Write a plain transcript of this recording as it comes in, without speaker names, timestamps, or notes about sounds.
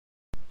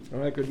All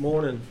right, good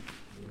morning.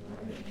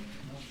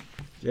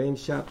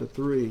 James chapter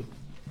 3.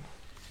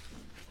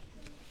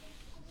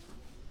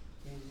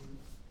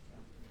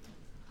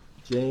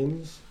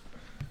 James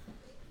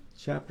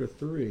chapter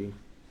 3.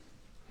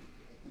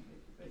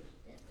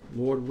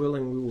 Lord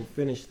willing, we will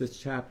finish this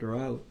chapter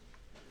out.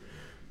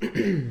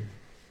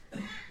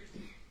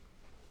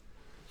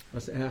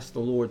 Let's ask the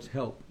Lord's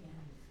help.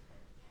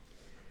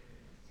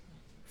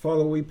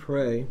 Father, we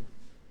pray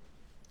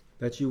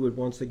that you would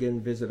once again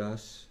visit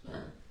us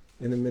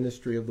in the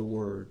ministry of the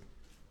Word.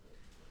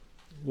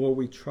 Lord,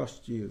 we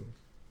trust you.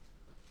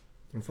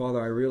 And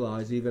Father, I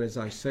realize even as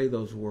I say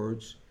those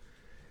words,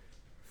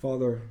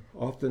 Father,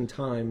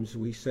 oftentimes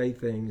we say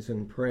things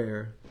in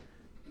prayer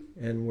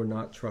and we're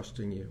not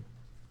trusting you.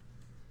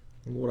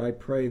 And Lord, I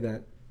pray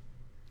that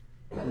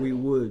we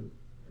would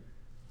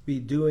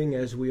be doing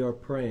as we are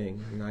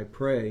praying. And I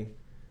pray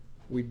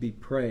we'd be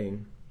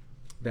praying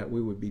that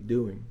we would be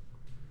doing.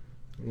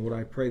 And Lord,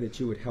 I pray that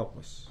you would help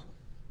us.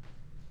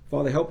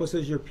 Father, help us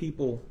as your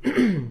people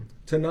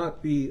to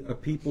not be a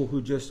people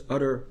who just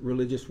utter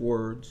religious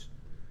words,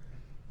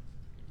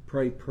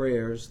 pray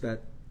prayers that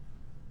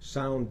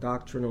sound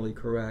doctrinally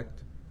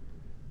correct.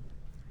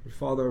 But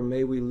Father,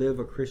 may we live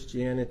a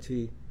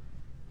Christianity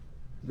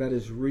that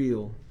is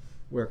real,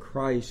 where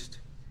Christ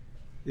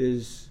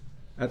is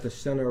at the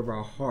center of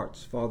our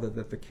hearts, Father,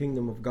 that the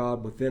kingdom of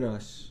God within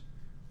us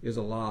is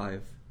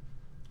alive.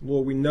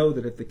 Lord, we know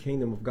that if the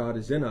kingdom of God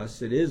is in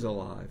us, it is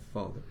alive,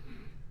 Father.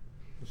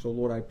 So,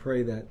 Lord, I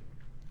pray that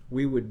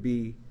we would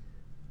be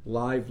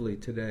lively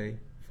today,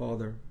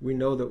 Father. We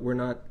know that we're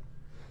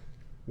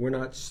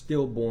not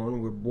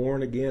stillborn. We're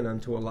born again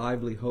unto a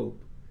lively hope.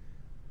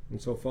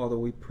 And so, Father,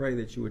 we pray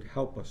that you would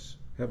help us,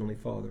 Heavenly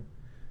Father.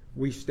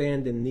 We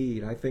stand in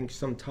need. I think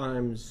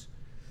sometimes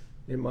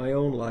in my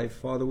own life,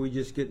 Father, we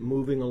just get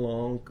moving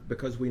along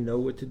because we know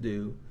what to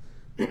do.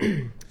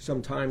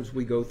 Sometimes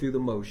we go through the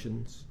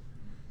motions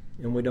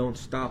and we don't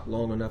stop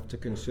long enough to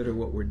consider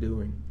what we're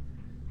doing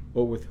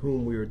or with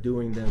whom we are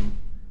doing them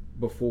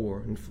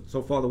before. And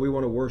so, Father, we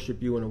want to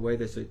worship you in a way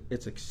that's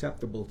it's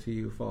acceptable to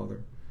you,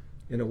 Father,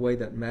 in a way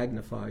that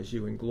magnifies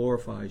you and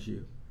glorifies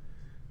you.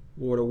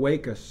 Lord,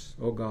 awake us,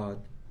 O God,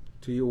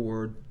 to your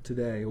word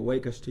today.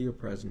 Awake us to your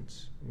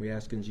presence. We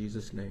ask in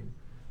Jesus' name.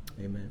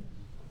 Amen.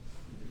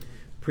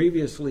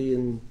 Previously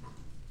in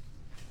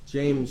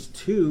James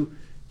 2,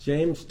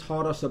 James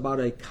taught us about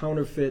a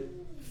counterfeit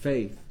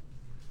faith,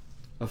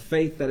 a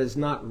faith that is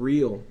not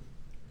real,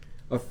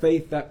 a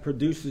faith that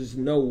produces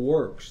no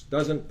works,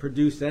 doesn't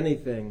produce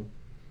anything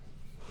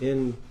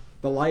in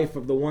the life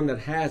of the one that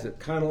has it,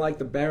 kind of like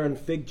the barren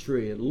fig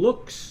tree. It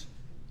looks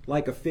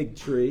like a fig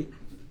tree,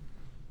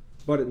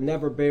 but it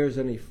never bears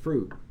any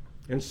fruit.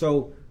 And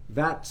so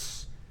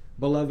that's,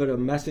 beloved, a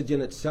message in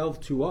itself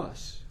to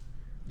us.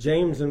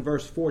 James in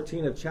verse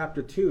 14 of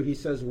chapter 2, he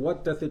says,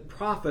 "What doth it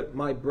profit,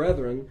 my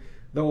brethren,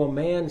 though a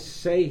man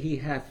say he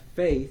hath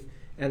faith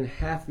and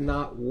hath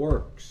not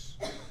works?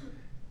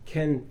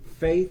 Can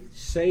faith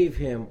save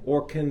him?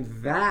 Or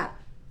can that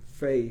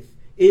faith,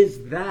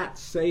 is that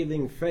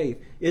saving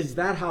faith? Is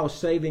that how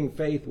saving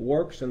faith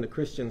works in the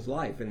Christian's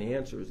life?" And the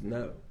answer is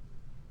no.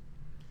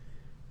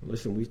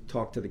 Listen, we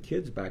talked to the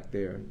kids back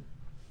there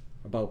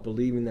about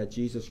believing that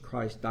Jesus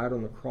Christ died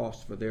on the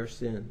cross for their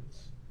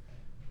sins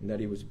and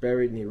that he was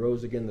buried and he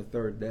rose again the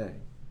third day.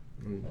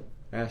 And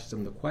asked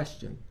them the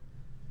question,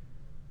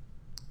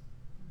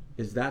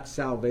 is that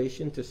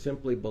salvation to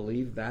simply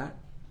believe that,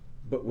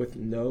 but with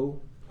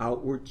no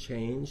outward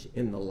change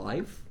in the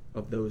life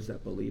of those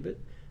that believe it?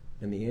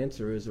 And the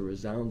answer is a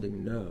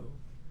resounding no.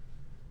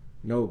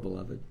 No,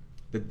 beloved.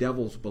 The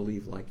devils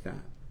believe like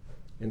that.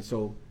 And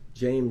so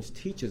James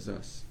teaches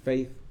us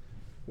faith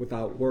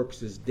without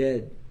works is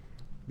dead,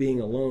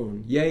 being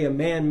alone. Yea, a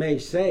man may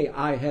say,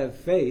 I have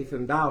faith,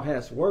 and thou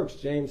hast works.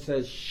 James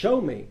says, show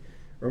me.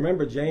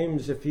 Remember,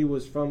 James, if he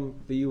was from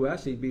the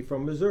U.S., he'd be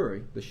from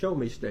Missouri, the show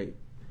me state.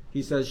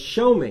 He says,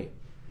 show me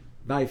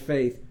thy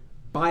faith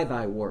by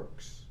thy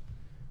works.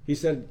 He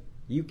said,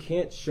 you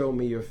can't show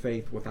me your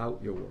faith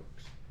without your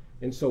works.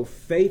 And so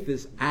faith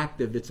is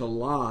active, it's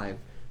alive,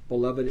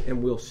 beloved,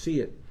 and we'll see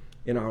it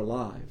in our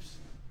lives.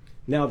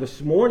 Now, this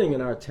morning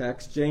in our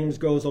text, James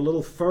goes a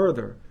little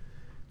further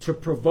to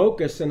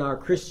provoke us in our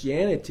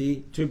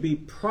Christianity to be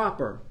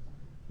proper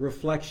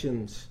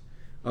reflections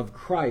of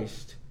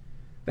Christ,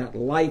 that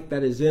light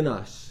that is in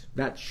us,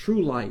 that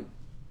true light.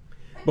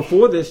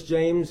 Before this,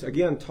 James,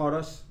 again, taught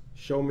us,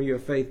 show me your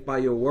faith by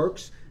your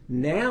works.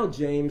 Now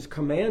James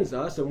commands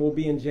us, and we'll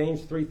be in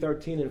James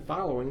 3:13 and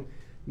following.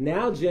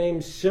 Now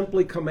James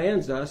simply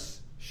commands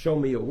us, show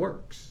me your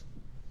works.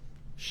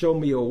 Show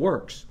me your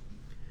works.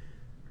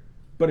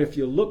 But if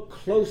you look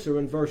closer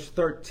in verse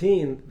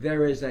 13,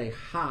 there is a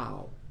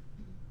how.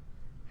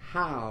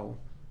 How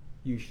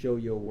you show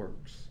your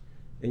works.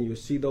 And you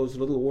see those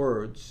little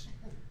words,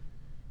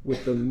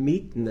 with the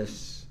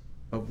meekness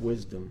of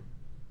wisdom.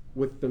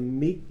 With the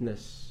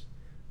meekness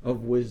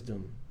of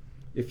wisdom.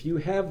 If you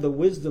have the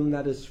wisdom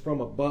that is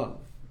from above,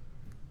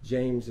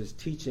 James is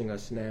teaching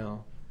us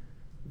now,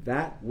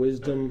 that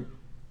wisdom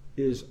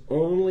is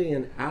only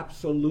and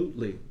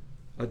absolutely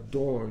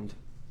adorned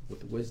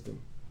with wisdom.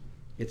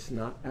 It's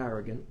not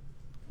arrogant.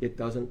 It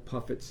doesn't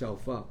puff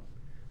itself up,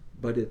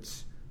 but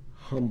it's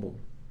humble.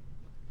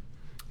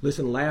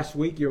 Listen, last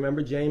week, you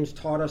remember James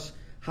taught us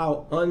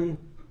how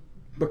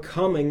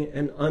unbecoming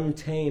an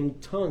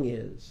untamed tongue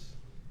is.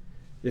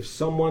 If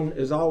someone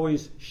is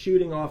always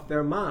shooting off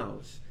their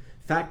mouths.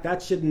 In fact,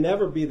 that should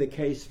never be the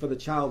case for the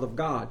child of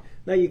God.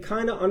 Now, you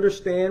kind of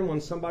understand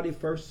when somebody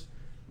first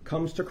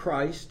comes to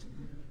Christ,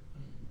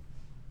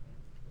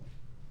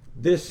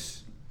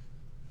 this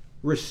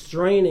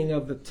restraining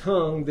of the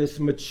tongue, this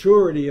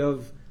maturity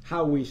of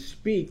how we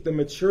speak, the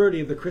maturity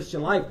of the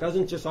Christian life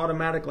doesn't just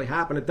automatically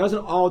happen. It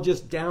doesn't all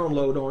just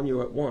download on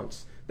you at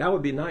once. That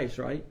would be nice,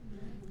 right?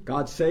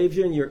 God saves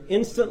you and you're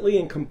instantly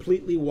and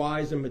completely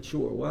wise and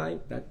mature. Well,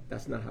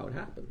 that's not how it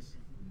happens.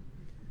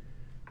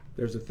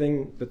 There's a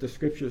thing that the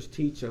scriptures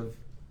teach of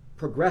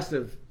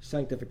progressive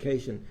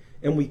sanctification,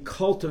 and we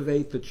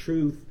cultivate the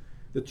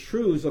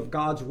truths of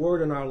God's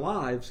word in our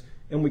lives,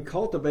 and we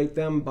cultivate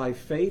them by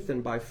faith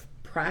and by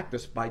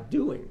practice, by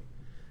believing,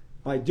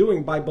 by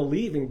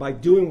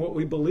doing what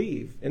we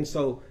believe. And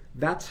so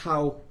that's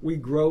how we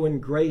grow in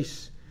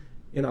grace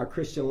in our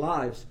Christian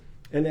lives.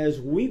 And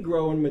as we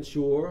grow and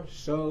mature,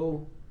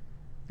 so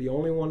the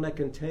only one that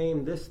can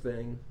tame this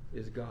thing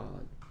is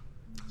God.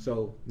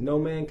 So no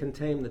man can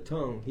tame the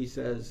tongue, he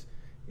says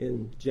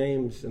in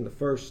James in the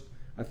first,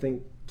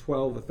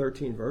 12 or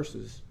 13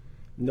 verses.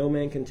 No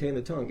man can tame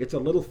the tongue. It's a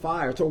little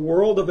fire. It's a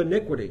world of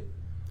iniquity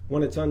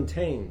when it's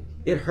untamed.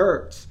 It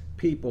hurts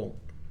people.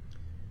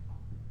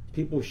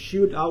 People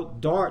shoot out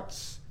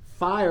darts.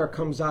 Fire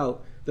comes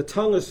out. The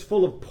tongue is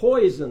full of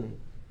poison.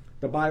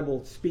 The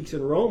Bible speaks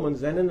in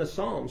Romans and in the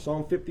Psalms,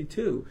 Psalm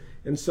 52.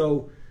 And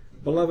so,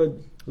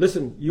 beloved,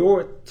 listen,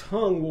 your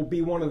tongue will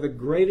be one of the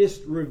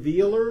greatest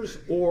revealers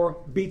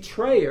or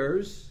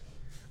betrayers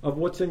of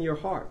what's in your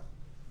heart.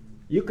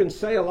 You can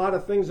say a lot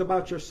of things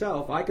about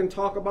yourself. I can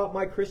talk about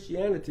my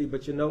Christianity,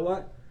 but you know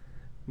what?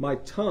 My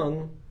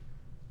tongue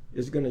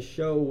is going to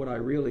show what I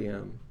really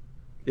am.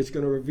 It's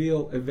going to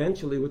reveal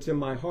eventually what's in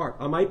my heart.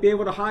 I might be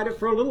able to hide it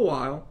for a little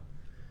while,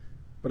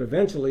 but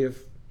eventually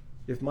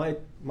if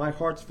my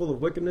heart's full of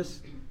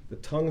wickedness, the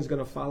tongue is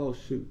going to follow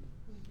suit.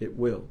 It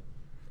will.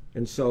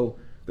 And so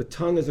the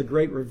tongue is a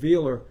great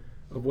revealer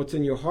of what's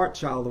in your heart,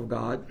 child of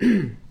God.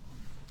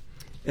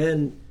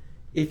 And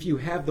if you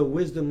have the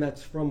wisdom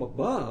that's from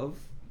above,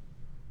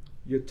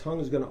 your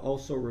tongue is going to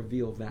also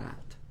reveal that.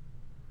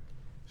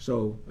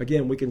 So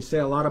again, we can say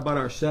a lot about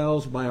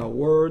ourselves by our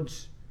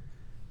words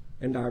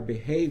and our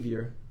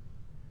behavior,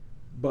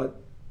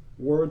 but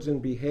words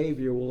and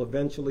behavior will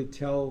eventually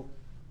tell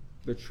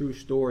the true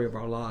story of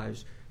our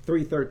lives.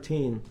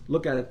 3:13,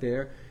 look at it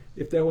there.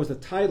 If there was a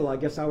title, I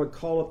guess I would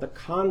call it the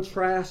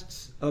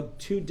contrasts of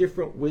two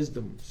different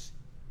wisdoms.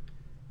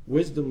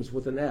 Wisdoms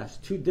with an S,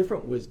 two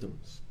different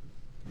wisdoms.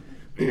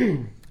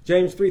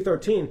 James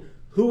 3:13,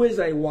 who is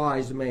a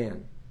wise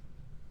man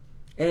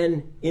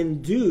and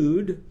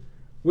endued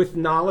with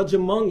knowledge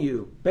among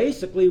you?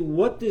 Basically,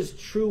 what does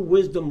true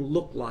wisdom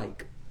look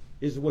like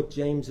is what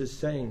James is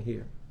saying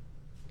here.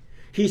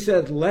 He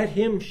said, let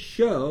him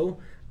show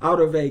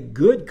out of a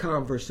good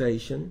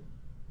conversation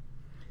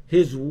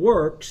his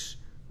works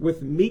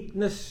with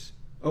meekness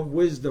of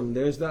wisdom.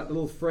 There's that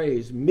little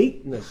phrase,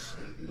 meekness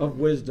of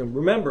wisdom.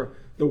 Remember,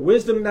 the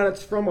wisdom that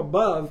it's from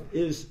above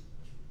is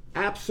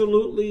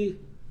absolutely,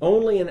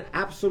 only and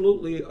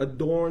absolutely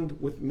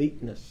adorned with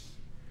meekness.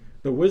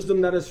 The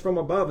wisdom that is from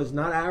above is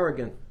not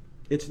arrogant.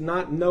 It's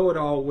not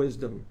know-it-all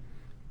wisdom.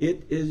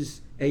 It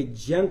is a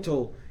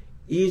gentle,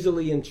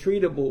 easily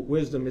entreatable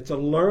wisdom. It's a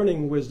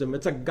learning wisdom.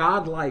 It's a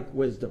godlike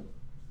wisdom.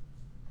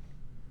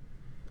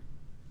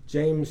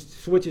 James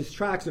switches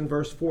tracks in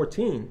verse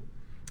 14.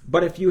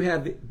 But if you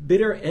have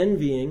bitter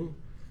envying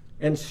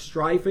and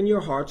strife in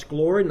your hearts,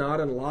 glory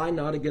not and lie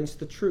not against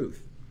the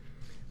truth.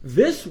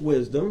 This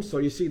wisdom, so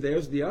you see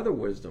there's the other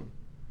wisdom.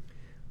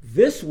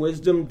 This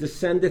wisdom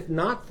descendeth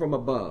not from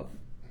above,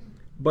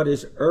 but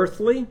is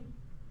earthly,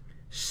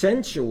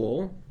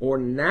 sensual, or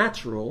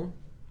natural,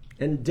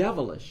 and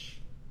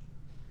devilish.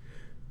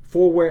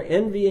 For where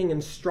envying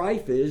and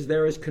strife is,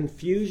 there is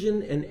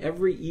confusion and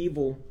every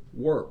evil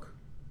work.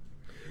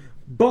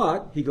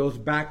 But, he goes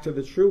back to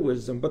the true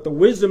wisdom, but the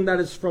wisdom that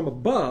is from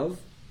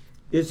above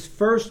is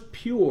first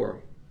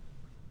pure.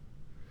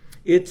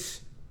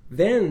 It's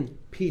then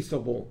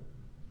peaceable.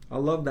 I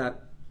love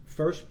that.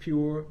 First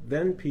pure,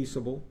 then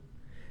peaceable,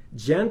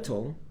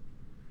 gentle,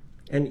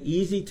 and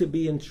easy to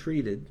be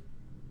entreated,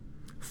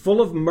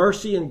 full of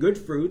mercy and good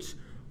fruits,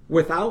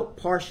 without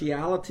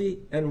partiality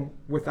and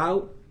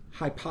without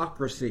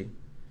hypocrisy.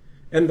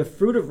 And the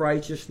fruit of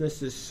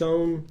righteousness is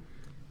sown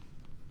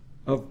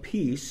of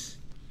peace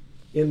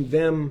in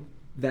them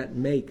that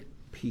make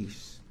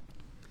peace.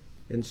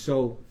 And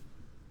so,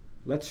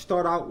 let's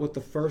start out with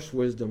the first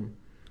wisdom.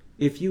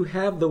 If you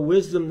have the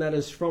wisdom that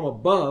is from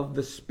above,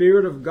 the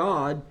Spirit of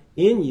God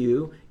in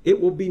you, it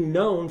will be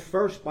known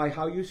first by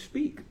how you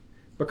speak.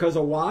 Because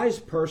a wise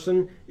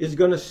person is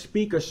going to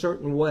speak a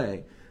certain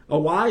way. A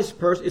wise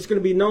person, it's going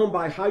to be known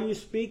by how you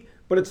speak,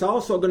 but it's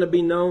also going to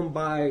be known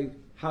by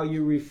how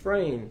you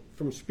refrain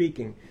from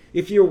speaking.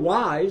 If you're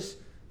wise,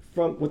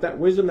 with that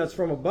wisdom that's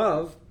from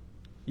above,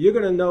 you're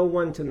going to know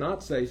when to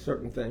not say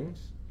certain things.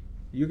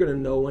 You're going to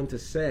know when to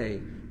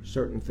say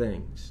certain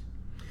things.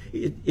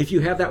 If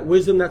you have that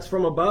wisdom that's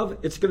from above,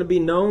 it's going to be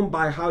known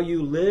by how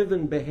you live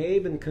and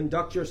behave and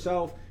conduct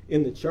yourself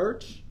in the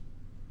church,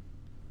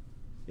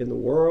 in the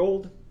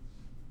world,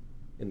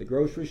 in the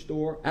grocery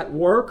store, at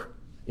work,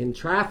 in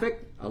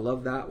traffic. I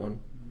love that one.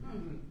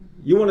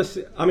 You want to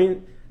see,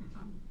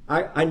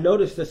 I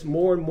notice this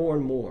more and more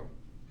and more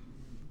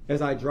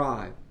as I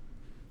drive.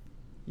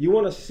 You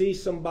want to see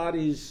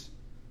somebody's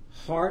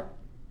heart,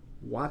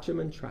 watch them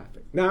in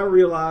traffic. Now I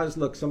realize,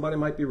 look, somebody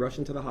might be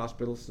rushing to the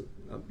hospital. So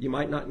you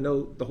might not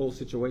know the whole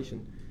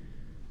situation.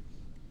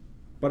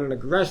 But an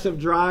aggressive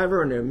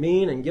driver, and they're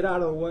mean and get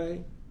out of the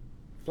way,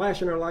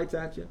 flashing their lights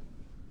at you.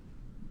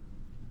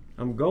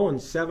 I'm going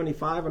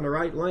 75 in the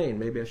right lane.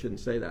 Maybe I shouldn't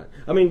say that.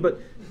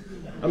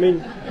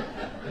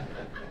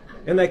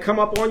 And they come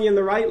up on you in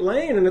the right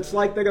lane, and it's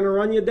like they're going to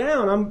run you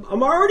down.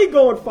 I'm already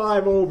going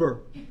 5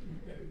 over.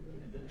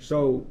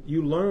 So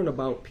you learn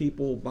about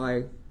people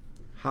by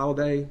how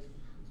they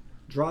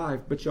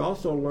drive, but you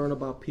also learn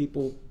about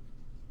people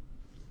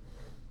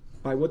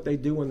by what they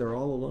do when they're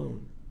all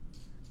alone.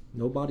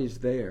 Nobody's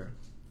there.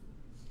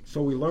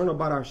 So we learn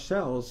about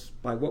ourselves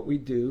by what we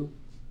do,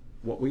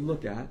 what we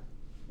look at,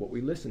 what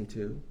we listen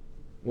to,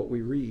 what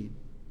we read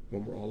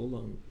when we're all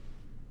alone.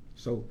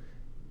 So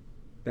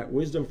that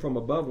wisdom from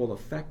above will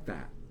affect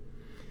that.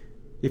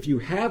 If you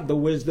have the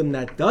wisdom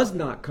that does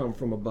not come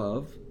from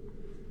above,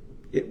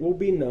 it will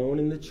be known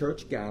in the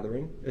church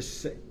gathering.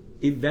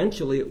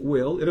 Eventually it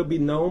will. It'll be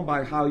known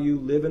by how you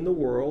live in the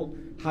world,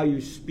 how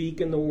you speak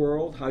in the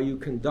world, how you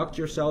conduct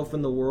yourself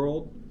in the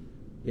world,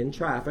 in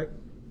traffic,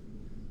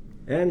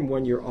 and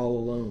when you're all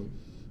alone.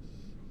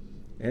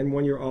 And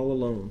when you're all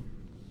alone.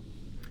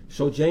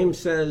 So James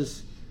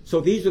says,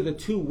 so these are the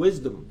two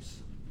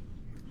wisdoms.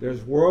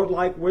 There's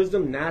world-like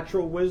wisdom,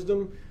 natural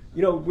wisdom.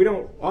 We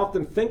don't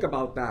often think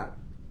about that,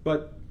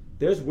 but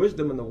there's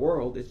wisdom in the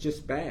world. It's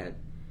just bad.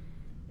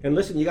 And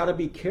listen, you got to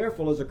be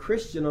careful as a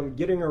Christian on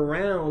getting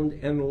around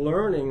and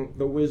learning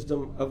the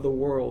wisdom of the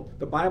world.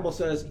 The Bible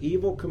says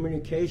evil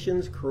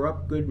communications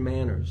corrupt good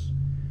manners.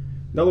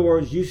 In other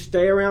words, you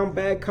stay around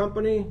bad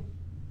company,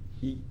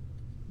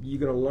 you're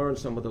going to learn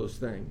some of those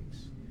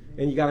things.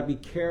 And you got to be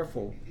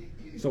careful.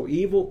 So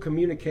evil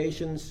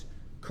communications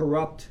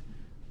corrupt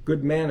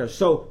good manners.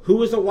 So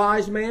who is a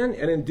wise man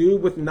and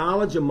endued with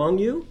knowledge among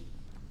you?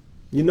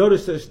 You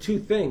notice there's two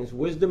things,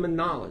 wisdom and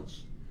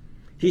knowledge.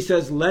 He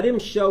says, let him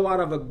show out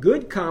of a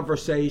good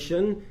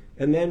conversation,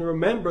 and then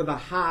remember the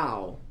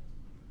how.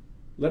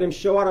 Let him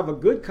show out of a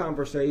good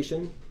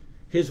conversation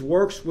his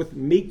works with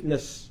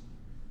meekness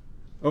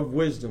of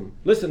wisdom.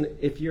 Listen,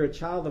 if you're a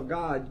child of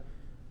God,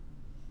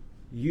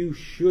 you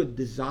should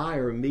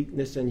desire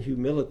meekness and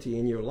humility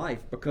in your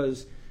life,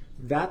 because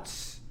that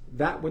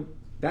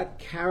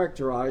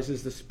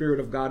characterizes the Spirit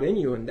of God in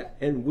you,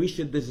 and we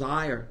should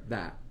desire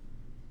that.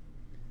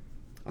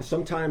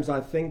 Sometimes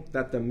I think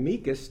that the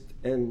meekest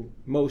and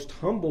most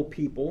humble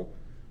people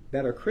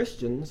that are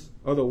Christians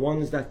are the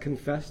ones that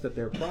confess that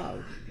they're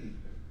proud.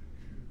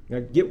 Now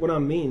get what I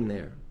mean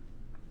there.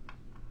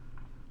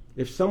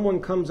 If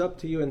someone comes up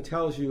to you and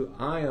tells you,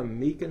 I am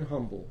meek and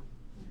humble,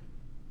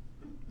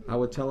 I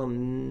would tell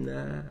them,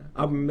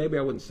 nah. Maybe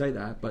I wouldn't say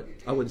that, but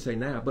I wouldn't say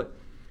nah. But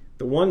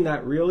the one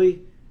that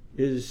really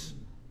is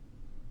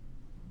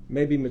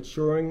maybe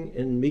maturing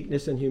in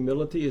meekness and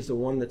humility is the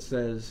one that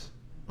says,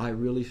 I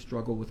really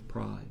struggle with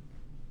pride.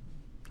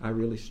 I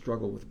really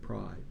struggle with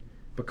pride.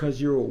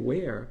 Because you're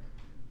aware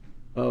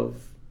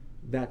of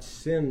that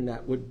sin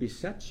that would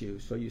beset you.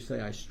 So you say,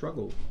 I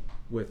struggle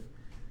with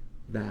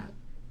that.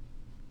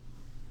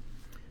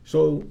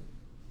 So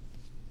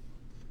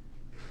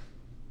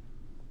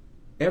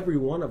every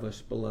one of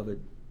us,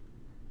 beloved,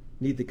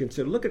 need to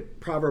consider. Look at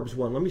Proverbs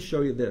 1. Let me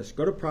show you this.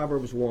 Go to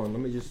Proverbs 1.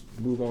 Let me just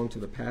move on to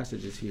the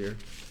passages here.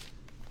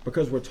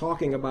 Because we're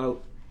talking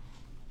about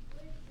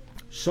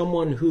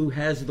someone who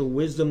has the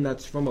wisdom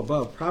that's from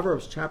above.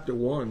 Proverbs chapter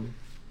 1.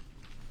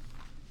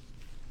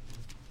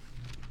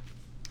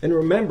 And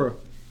remember,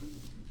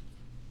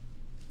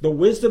 the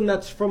wisdom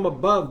that's from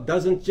above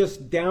doesn't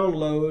just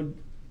download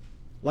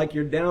like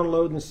you're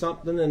downloading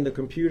something and the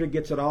computer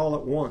gets it all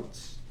at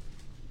once.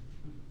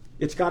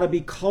 It's got to be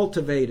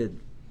cultivated.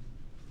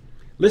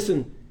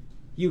 Listen,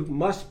 you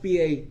must be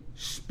a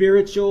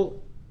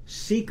spiritual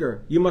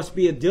seeker. You must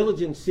be a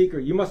diligent seeker.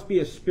 You must be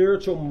a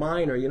spiritual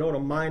miner. You know what a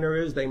miner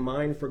is? They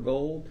mine for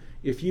gold.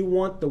 If you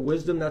want the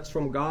wisdom that's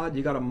from God,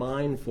 you got to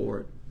mine for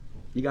it.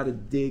 You got to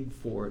dig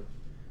for it.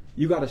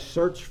 You got to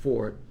search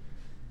for it.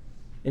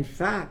 In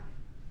fact,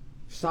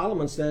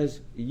 Solomon says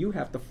you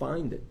have to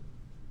find it.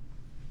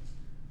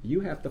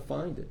 You have to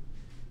find it.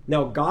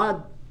 Now,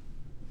 God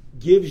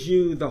gives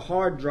you the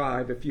hard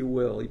drive, if you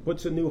will. He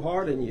puts a new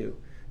heart in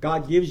you.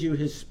 God gives you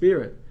His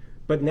Spirit.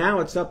 But now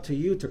it's up to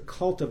you to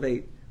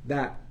cultivate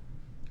that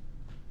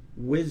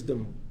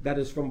wisdom that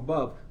is from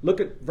above. Look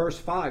at verse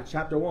 5,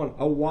 chapter 1.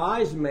 A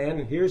wise man,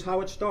 and here's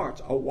how it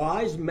starts. A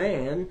wise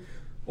man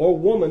or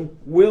woman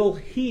will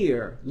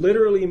hear.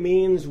 Literally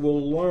means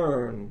will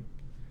learn.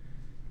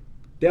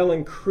 They'll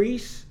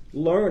increase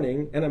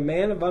learning, and a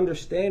man of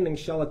understanding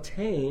shall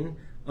attain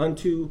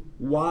unto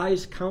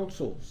wise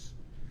counsels.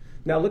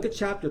 Now look at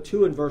chapter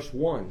 2 and verse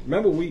 1.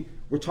 Remember,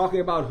 we're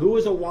talking about who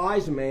is a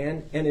wise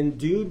man and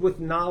endued with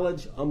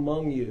knowledge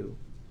among you.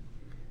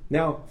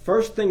 Now,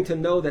 first thing to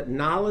know that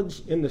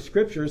knowledge in the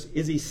scriptures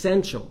is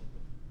essential.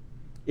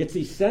 It's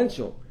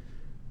essential.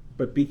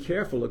 But be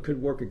careful, it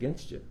could work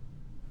against you.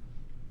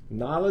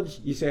 Knowledge,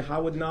 you say,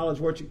 how would knowledge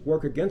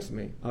work against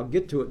me? I'll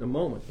get to it in a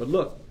moment. But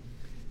look,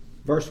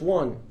 verse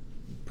 1,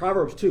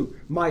 Proverbs 2.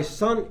 My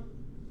son,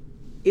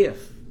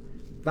 if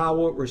thou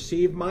wilt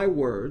receive my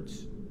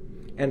words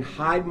and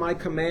hide my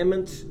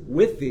commandments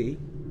with thee,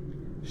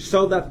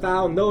 so that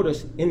thou,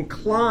 notice,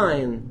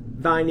 incline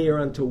thine ear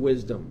unto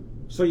wisdom.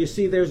 So you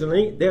see there's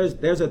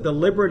a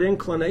deliberate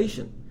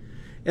inclination.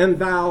 And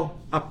thou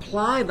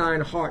apply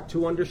thine heart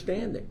to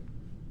understanding.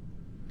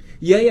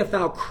 Yea, if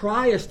thou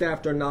criest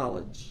after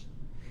knowledge,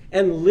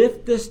 and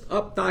liftest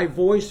up thy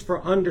voice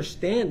for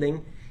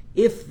understanding,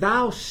 if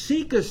thou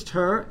seekest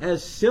her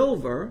as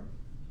silver,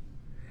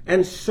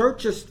 and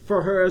searchest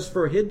for her as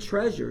for hid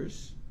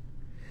treasures,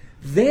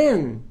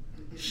 then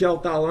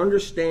shalt thou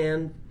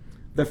understand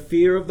the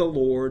fear of the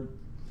Lord,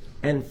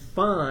 and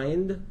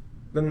find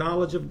the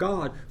knowledge of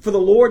God. For the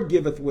Lord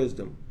giveth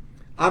wisdom.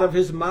 Out of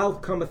his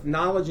mouth cometh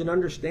knowledge and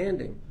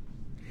understanding.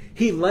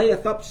 He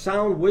layeth up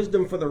sound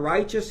wisdom for the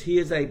righteous. He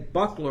is a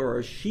buckler or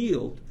a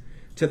shield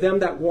to them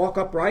that walk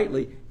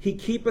uprightly. He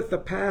keepeth the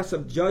paths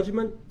of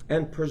judgment,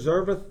 and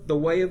preserveth the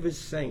way of his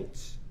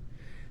saints.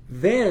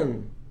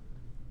 Then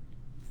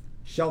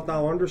shalt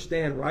thou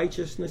understand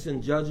righteousness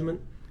and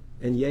judgment,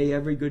 and yea,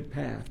 every good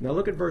path. Now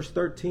look at verse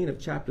 13 of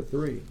chapter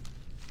 3.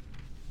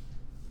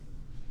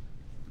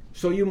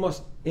 So you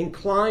must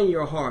incline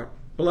your heart.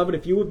 Beloved,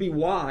 if you would be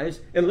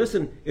wise, and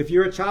listen, if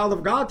you're a child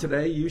of God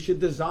today, you should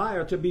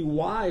desire to be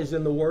wise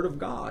in the Word of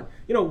God.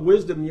 You know,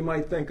 wisdom, you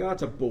might think, oh,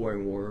 it's a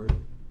boring word.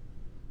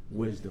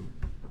 Wisdom.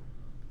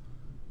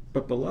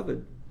 But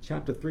beloved,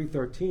 chapter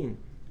 3:13,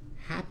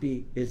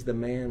 happy is the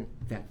man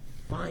that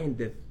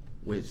findeth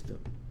wisdom.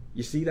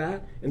 You see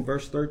that in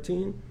verse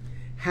 13?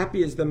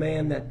 Happy is the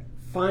man that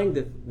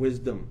findeth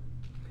wisdom,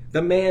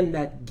 the man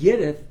that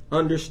getteth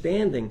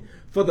understanding.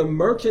 For the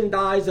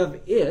merchandise of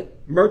it,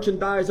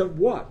 merchandise of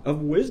what?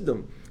 Of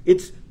wisdom.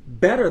 It's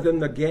better than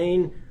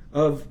the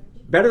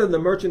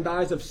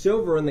merchandise of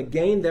silver, and the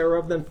gain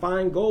thereof than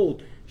fine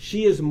gold.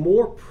 She is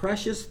more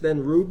precious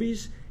than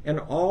rubies, and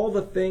all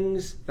the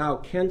things thou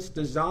canst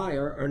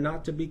desire are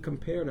not to be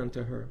compared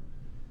unto her.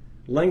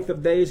 Length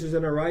of days is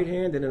in her right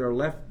hand, and in her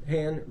left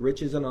hand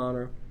riches and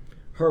honor.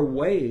 Her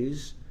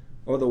ways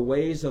are the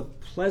ways of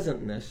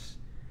pleasantness,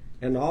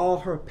 and all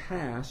her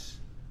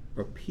paths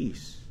are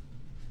peace.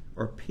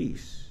 Or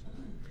peace.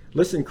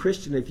 Listen,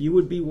 Christian, if you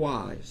would be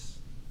wise,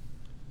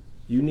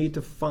 you need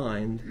to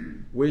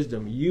find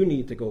wisdom. You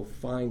need to go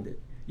find it.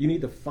 You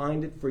need to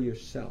find it for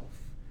yourself.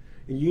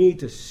 And you need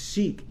to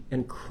seek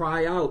and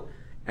cry out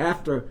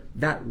after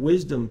that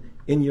wisdom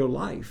in your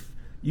life.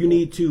 You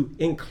need to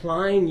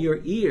incline your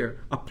ear,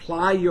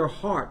 apply your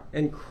heart,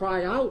 and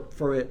cry out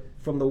for it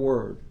from the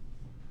Word.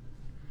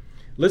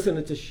 Listen,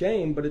 it's a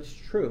shame, but it's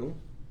true.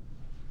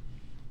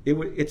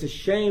 It's a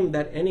shame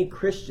that any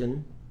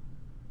Christian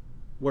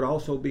would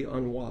also be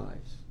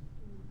unwise.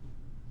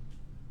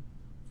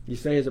 You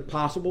say, is it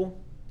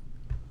possible?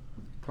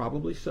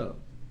 Probably so.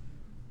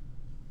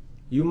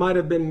 You might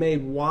have been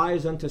made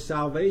wise unto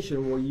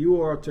salvation, where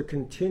you are to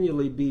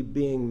continually be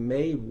being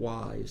made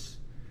wise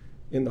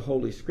in the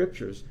Holy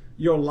Scriptures.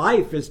 Your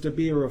life is to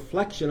be a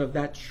reflection of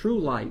that true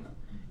light.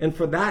 And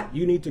for that,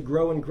 you need to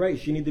grow in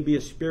grace. You need to be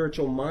a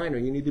spiritual miner.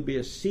 You need to be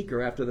a seeker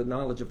after the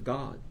knowledge of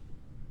God.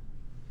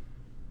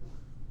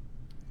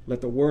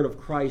 Let the word of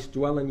Christ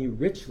dwell in you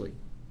richly,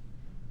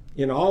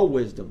 in all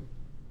wisdom.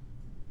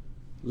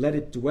 Let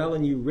it dwell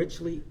in you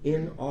richly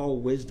in all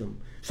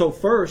wisdom. So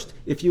first,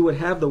 if you would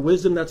have the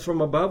wisdom that's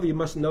from above, you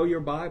must know your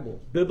Bible.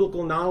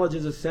 Biblical knowledge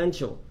is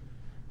essential.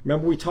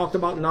 Remember we talked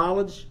about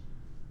knowledge?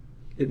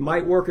 It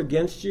might work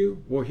against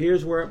you. Well,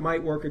 here's where it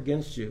might work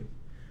against you.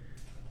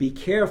 Be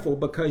careful,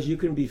 because you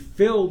can be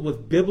filled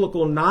with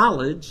biblical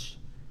knowledge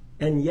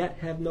and yet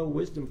have no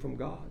wisdom from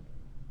God.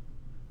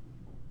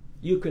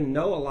 You can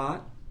know a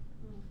lot,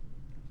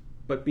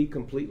 but be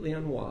completely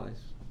unwise.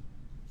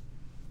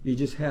 You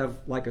just have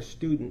like a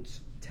student's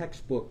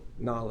textbook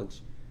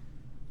knowledge.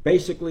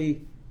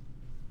 Basically,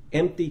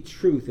 empty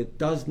truth. It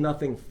does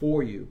nothing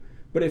for you.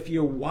 But if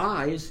you're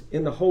wise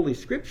in the Holy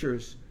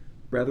Scriptures,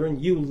 brethren,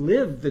 you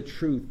live the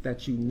truth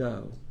that you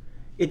know.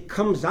 It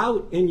comes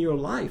out in your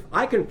life.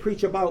 I can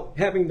preach about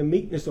having the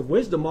meekness of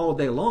wisdom all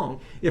day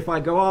long. If I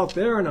go out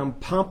there and I'm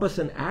pompous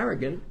and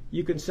arrogant,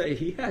 you can say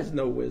he has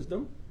no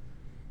wisdom.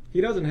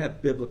 He doesn't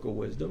have biblical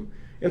wisdom.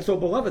 And so,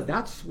 beloved,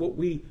 that's what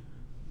we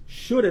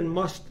should and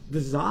must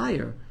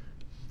desire,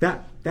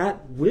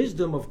 that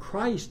wisdom of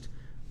Christ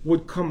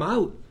would come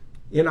out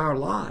in our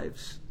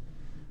lives.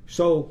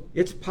 So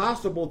it's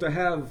possible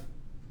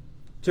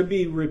to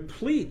be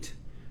replete,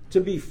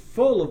 to be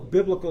full of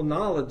biblical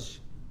knowledge,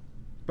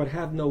 but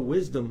have no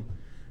wisdom.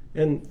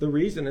 And the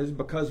reason is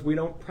because we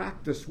don't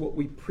practice what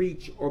we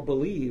preach or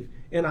believe.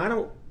 And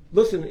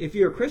listen, if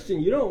you're a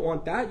Christian, you don't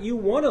want that. You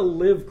want to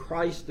live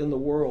Christ in the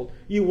world.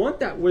 You want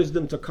that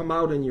wisdom to come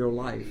out in your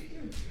life.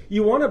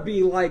 You want to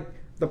be like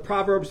the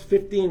Proverbs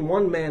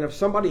 15:1 man. If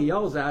somebody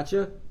yells at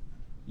you,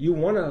 you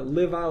want to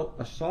live out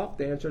a soft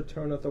answer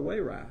turneth away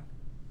wrath.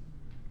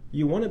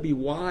 You want to be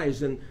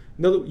wise, and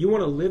you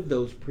want to live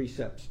those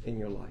precepts in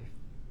your life.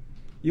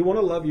 You want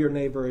to love your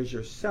neighbor as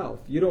yourself.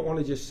 You don't want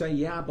to just say,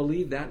 yeah, I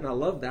believe that and I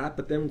love that,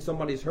 but then when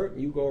somebody's hurt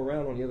and you go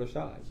around on the other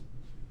side.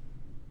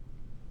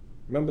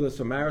 Remember, the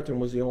Samaritan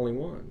was the only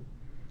one.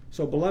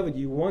 So, beloved,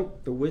 you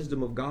want the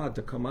wisdom of God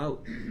to come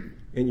out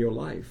in your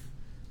life.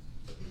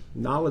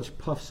 Knowledge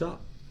puffs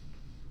up.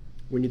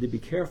 We need to be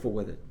careful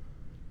with it.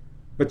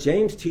 But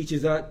James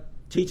teaches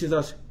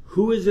us,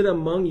 who is it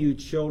among you,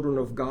 children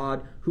of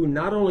God, who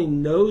not only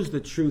knows the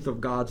truth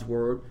of God's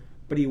word,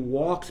 but he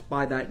walks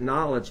by that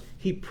knowledge.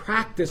 He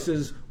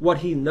practices what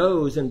he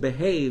knows and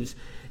behaves,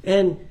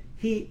 and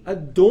he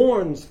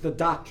adorns the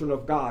doctrine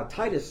of God.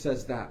 Titus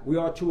says that. We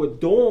are to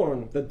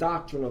adorn the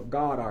doctrine of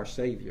God, our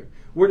Savior.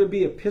 We're to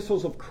be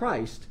epistles of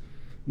Christ,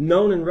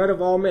 known and read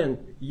of all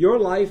men. Your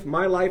life,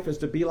 my life, is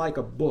to be like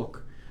a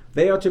book.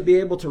 They are to be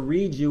able to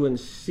read you and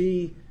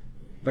see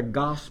the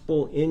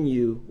gospel in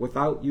you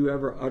without you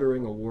ever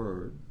uttering a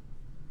word.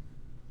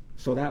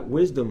 So that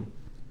wisdom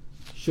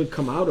should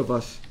come out of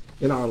us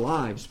in our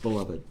lives,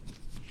 beloved.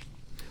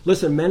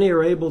 Listen, many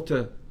are able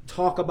to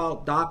talk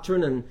about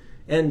doctrine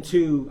and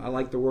to, I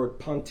like the word,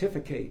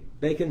 pontificate.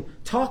 They can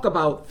talk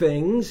about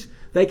things.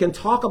 They can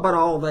talk about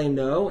all they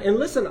know. And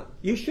listen,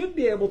 you should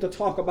be able to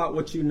talk about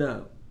what you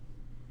know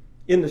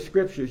in the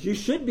scriptures. You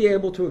should be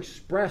able to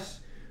express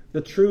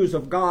the truths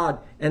of God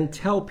and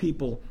tell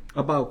people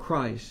about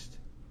Christ.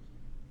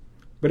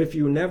 But if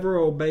you never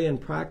obey and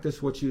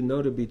practice what you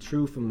know to be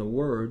true from the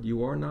word,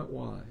 you are not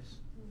wise.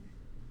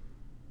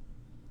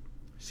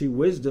 See,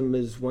 wisdom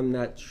is when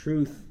that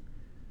truth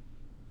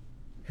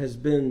has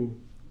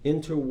been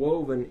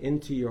interwoven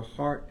into your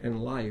heart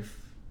and life,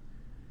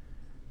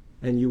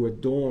 and you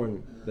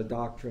adorn the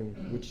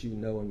doctrine which you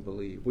know and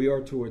believe. We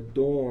are to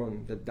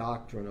adorn the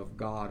doctrine of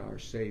God, our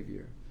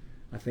Savior.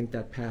 I think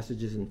that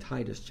passage is in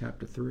Titus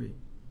chapter 3.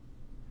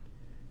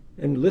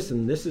 And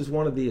listen, this is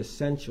one of the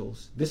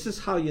essentials. This is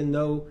how you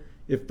know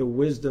if the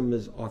wisdom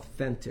is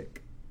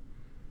authentic.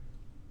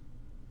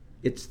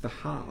 It's the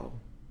how,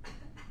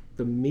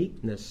 the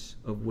meekness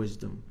of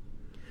wisdom.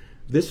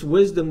 This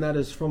wisdom that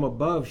is from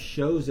above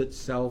shows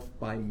itself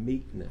by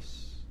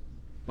meekness.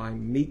 By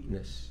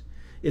meekness.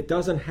 It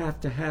doesn't have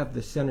to have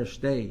the center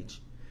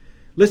stage.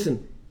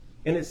 Listen,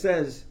 and it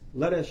says,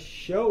 let us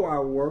show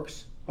our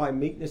works by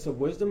meekness of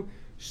wisdom.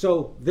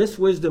 So this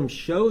wisdom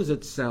shows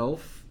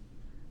itself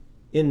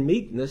in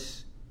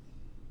meekness,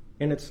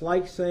 and it's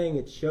like saying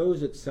it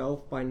shows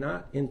itself by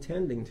not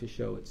intending to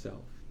show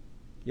itself.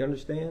 You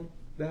understand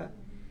that?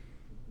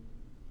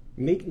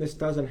 Meekness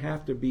doesn't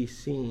have to be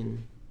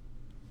seen.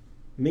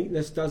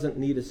 Meekness doesn't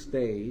need a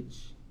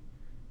stage.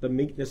 The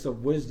meekness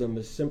of wisdom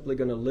is simply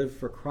going to live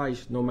for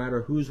Christ no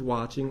matter who's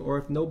watching or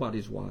if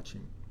nobody's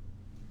watching.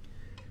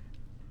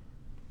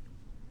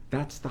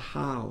 That's the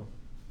how.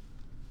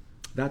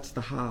 That's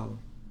the how.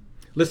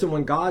 Listen,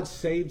 when God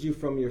saved you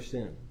from your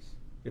sins,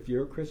 if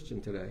you're a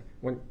Christian today,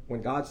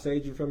 when God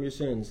saved you from your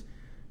sins,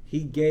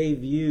 he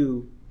gave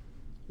you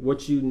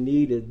what you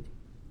needed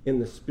in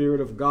the Spirit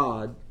of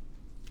God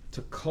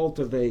to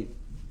cultivate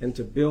and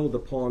to build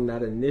upon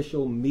that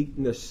initial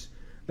meekness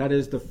that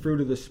is the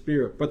fruit of the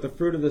Spirit. But the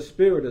fruit of the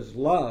Spirit is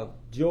love,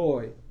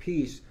 joy,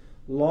 peace,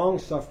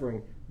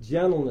 long-suffering,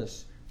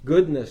 gentleness,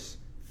 goodness,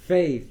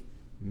 faith,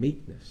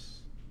 meekness.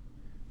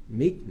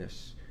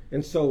 Meekness.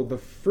 And so the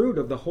fruit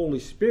of the Holy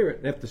Spirit,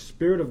 and if the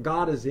Spirit of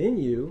God is in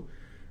you,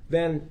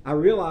 then I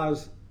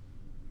realize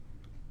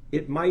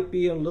it might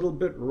be a little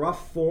bit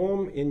rough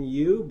form in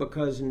you,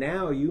 because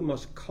now you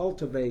must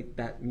cultivate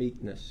that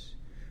meekness.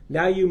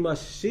 Now you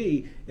must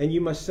see and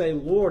you must say,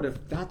 Lord,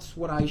 if that's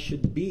what I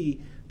should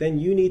be, then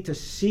you need to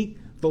seek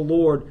the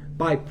Lord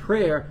by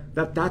prayer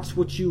that that's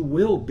what you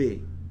will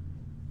be.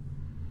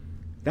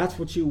 That's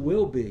what you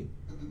will be.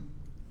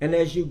 And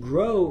as you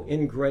grow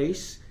in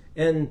grace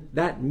and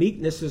that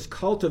meekness is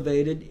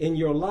cultivated in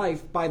your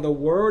life by the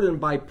word and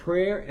by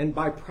prayer and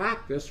by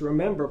practice,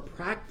 remember,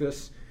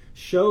 practice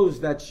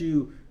shows that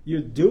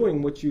you're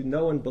doing what you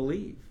know and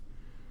believe.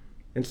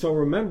 And so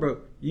remember,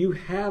 you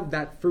have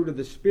that fruit of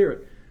the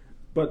Spirit.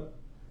 But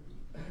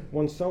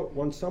when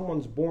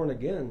someone's born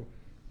again,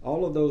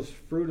 all of those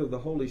fruit of the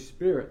Holy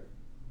Spirit,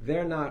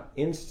 they're not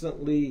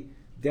instantly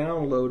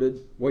downloaded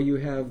where you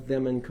have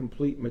them in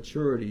complete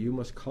maturity. You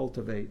must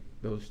cultivate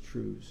those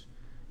truths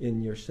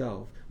in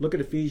yourself. Look at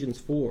Ephesians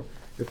 4.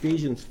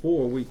 Ephesians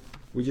 4, we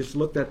just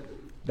looked at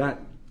that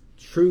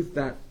truth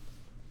that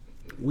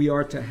we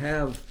are to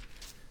have,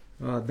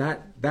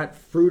 that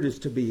fruit is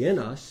to be in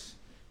us.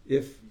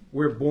 if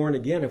we're born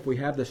again, if we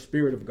have the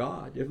Spirit of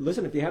God.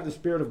 If you have the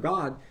Spirit of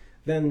God,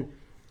 then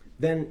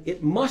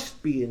it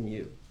must be in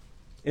you.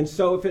 And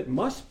so if it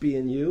must be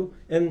in you,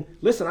 and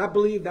listen, I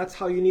believe that's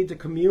how you need to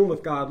commune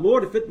with God.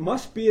 Lord, if it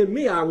must be in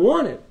me, I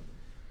want it.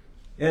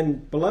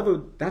 And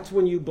beloved, that's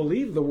when you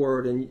believe the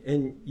word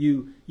and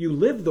you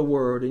live the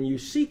word and you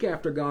seek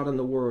after God in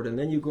the word, and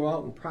then you go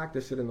out and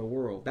practice it in the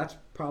world. That's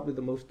probably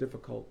the most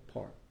difficult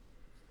part.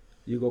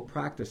 You go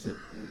practice it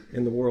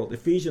in the world.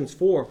 Ephesians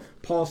 4,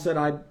 Paul said,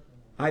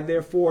 I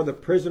therefore, the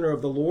prisoner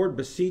of the Lord,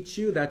 beseech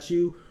you that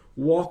you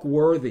walk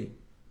worthy,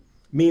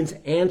 means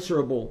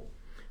answerable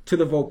to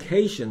the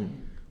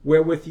vocation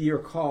wherewith ye are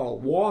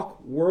called.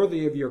 Walk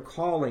worthy of your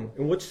calling.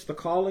 And what's the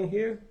calling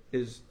here?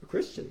 Is a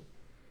Christian.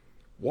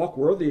 Walk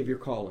worthy of your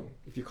calling.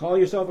 If you call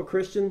yourself a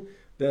Christian,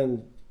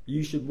 then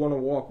you should want to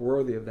walk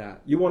worthy of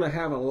that. You want to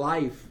have a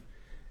life,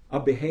 a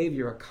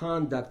behavior, a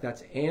conduct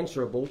that's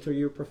answerable to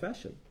your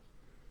profession.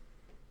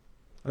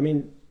 I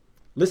mean,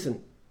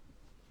 listen,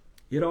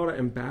 it ought to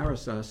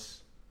embarrass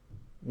us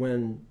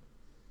when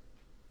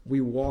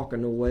we walk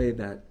in a way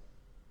that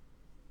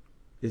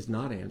is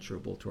not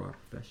answerable to our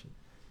profession.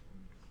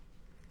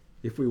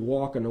 If we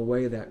walk in a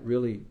way that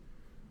really,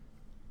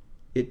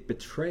 it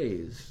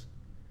betrays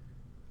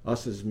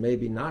us as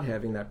maybe not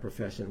having that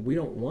profession. We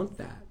don't want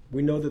that.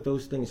 We know that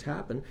those things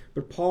happen.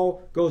 But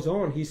Paul goes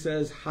on. He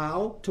says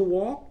how to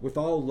walk? With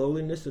all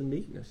lowliness and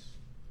meekness.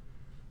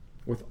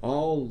 With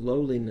all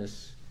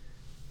lowliness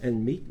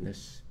and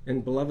meekness.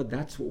 And beloved,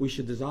 that's what we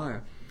should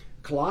desire.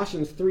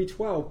 Colossians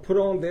 3:12, put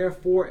on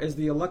therefore as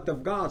the elect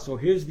of God. So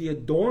here's the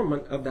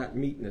adornment of that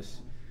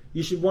meekness.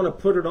 You should want to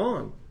put it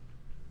on.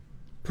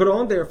 Put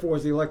on therefore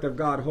as the elect of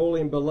God, holy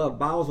and beloved,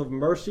 bowels of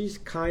mercies,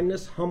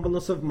 kindness,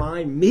 humbleness of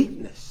mind,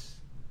 meekness.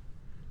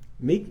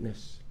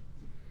 Meekness.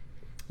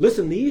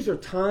 Listen, these are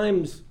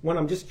times when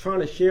I'm just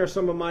trying to share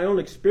some of my own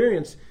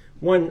experience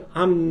when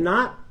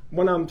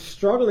I'm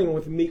struggling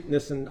with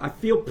meekness and I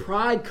feel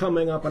pride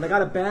coming up and I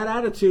got a bad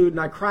attitude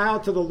and I cry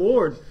out to the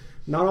Lord,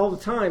 not all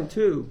the time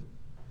too,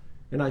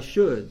 and I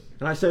should.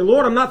 And I say,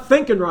 Lord, I'm not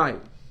thinking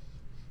right.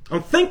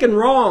 I'm thinking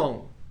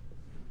wrong.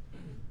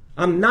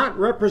 I'm not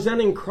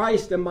representing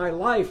Christ in my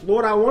life.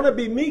 Lord, I want to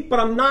be meek, but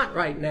I'm not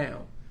right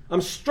now.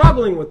 I'm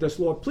struggling with this,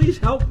 Lord. Please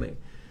help me.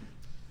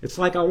 It's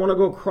like I want to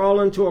go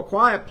crawl into a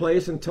quiet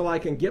place until I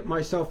can get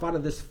myself out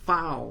of this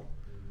foul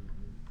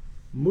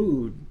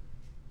mood.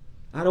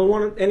 I don't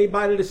want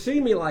anybody to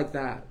see me like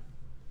that.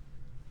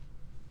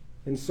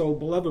 And so,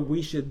 beloved,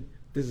 we should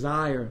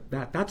desire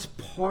that. That's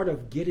part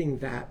of getting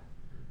that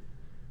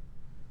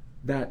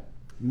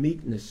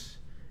meekness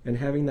and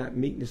having that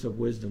meekness of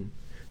wisdom.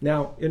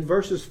 Now, in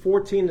verses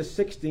 14 to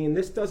 16,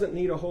 this doesn't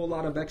need a whole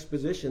lot of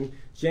exposition.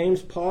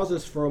 James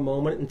pauses for a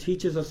moment and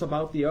teaches us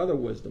about the other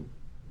wisdom.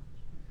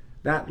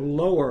 That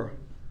lower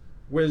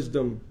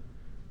wisdom,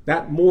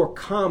 that more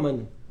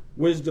common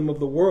wisdom of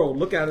the world.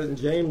 Look at it in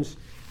James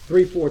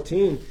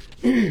 3:14.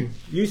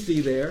 You see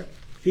there,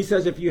 he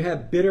says, if you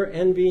have bitter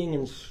envying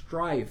and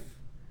strife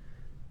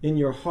in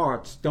your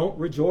hearts, don't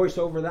rejoice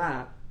over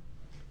that.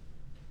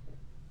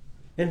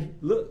 And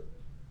look,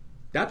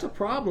 that's a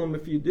problem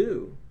if you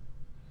do.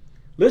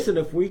 Listen,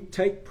 if we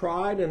take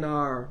pride in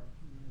our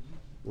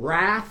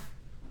wrath,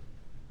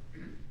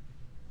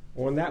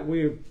 or in that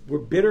we're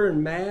bitter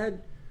and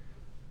mad,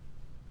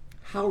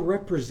 how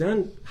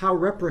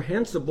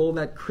reprehensible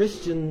that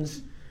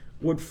Christians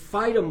would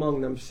fight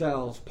among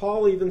themselves.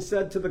 Paul even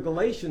said to the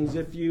Galatians,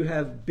 if you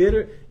have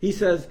bitter, he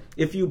says,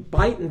 if you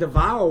bite and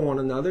devour one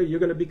another, you're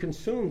going to be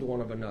consumed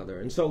one of another.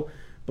 And so,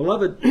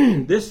 beloved,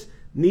 this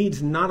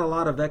needs not a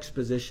lot of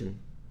exposition.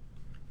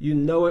 You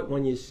know it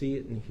when you see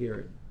it and hear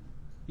it.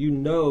 You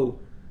know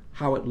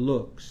how it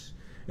looks.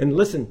 And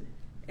listen,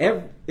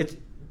 it's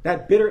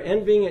that bitter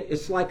envying,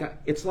 it's like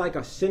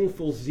a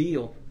sinful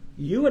zeal.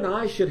 You and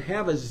I should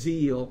have a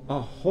zeal, a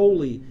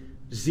holy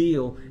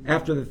zeal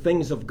after the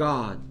things of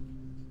God.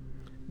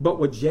 But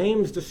what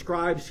James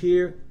describes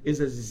here is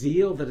a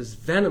zeal that is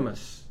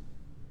venomous.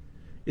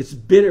 It's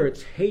bitter,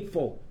 it's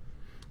hateful,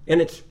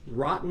 and it's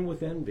rotten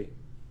with envy.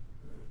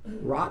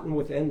 Rotten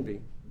with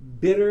envy.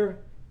 Bitter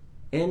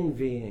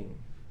envying.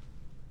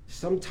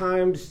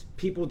 Sometimes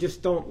people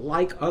just don't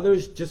like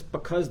others just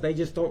because they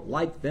just don't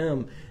like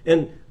them.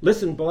 And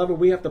listen, beloved,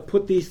 we have to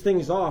put these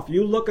things off.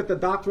 You look at the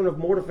doctrine of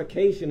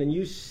mortification and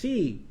you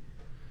see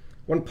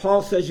when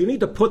Paul says you need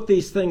to put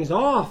these things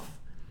off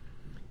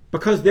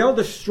because they'll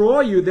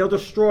destroy you. They'll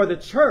destroy the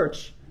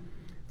church.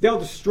 They'll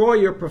destroy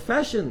your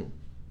profession.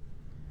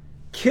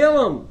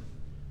 Kill them.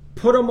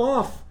 Put them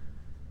off.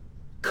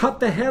 Cut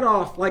the head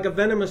off like a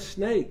venomous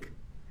snake.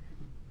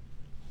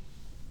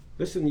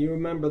 Listen, you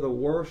remember the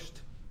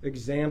worst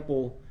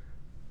example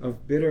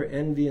of bitter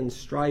envy and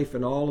strife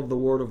in all of the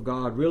Word of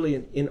God,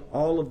 really in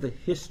all of the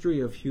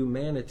history of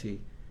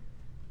humanity,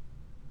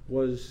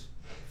 was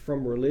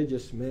from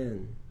religious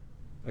men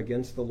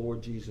against the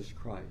Lord Jesus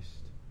Christ.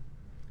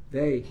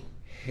 They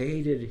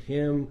hated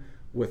him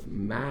with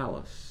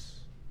malice,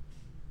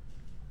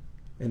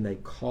 and they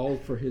called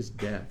for his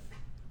death.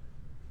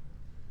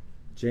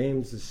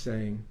 James is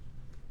saying,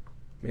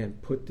 man,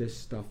 put this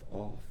stuff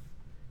off.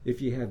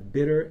 If you have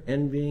bitter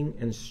envying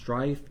and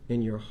strife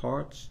in your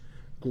hearts,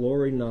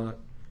 glory not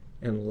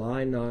and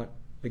lie not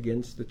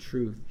against the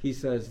truth. He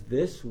says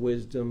this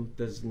wisdom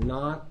does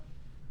not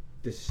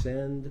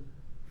descend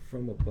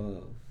from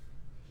above.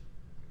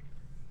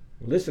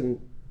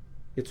 Listen,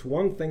 it's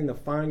one thing to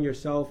find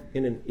yourself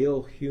in an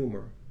ill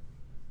humor,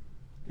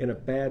 in a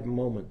bad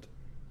moment,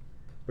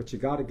 but you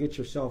got to get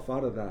yourself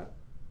out of that.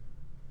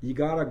 You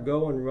got to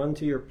go and run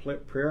to your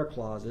prayer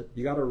closet.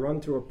 You got to run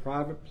to a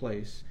private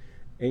place,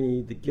 and you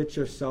need to get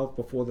yourself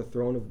before the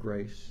throne of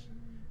grace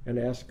and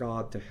ask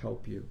God to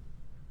help you.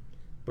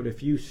 But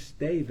if you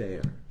stay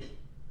there,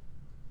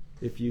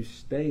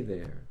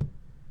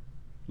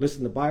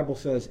 listen, the Bible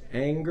says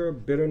anger,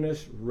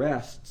 bitterness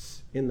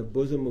rests in the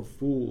bosom of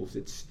fools.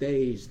 It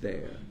stays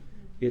there.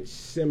 It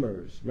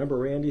simmers. Remember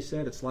Randy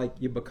said it's like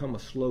you become a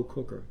slow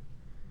cooker,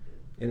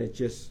 and it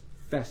just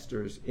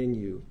festers in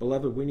you.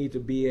 Beloved, we need to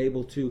be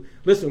able to,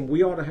 listen,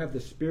 we ought to have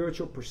the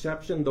spiritual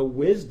perception, the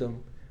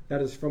wisdom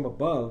that is from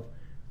above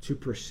to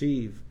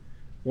perceive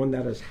when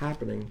that is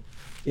happening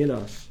in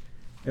us.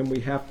 And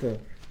we have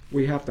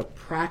to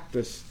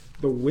practice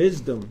the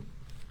wisdom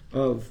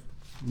of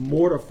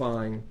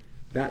mortifying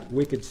that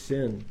wicked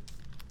sin.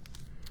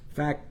 In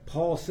fact,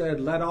 Paul said,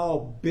 let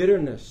all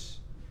bitterness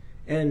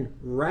and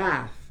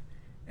wrath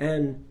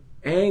and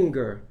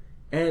anger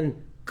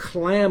and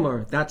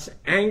clamor, that's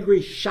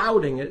angry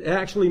shouting. It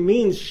actually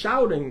means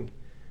shouting.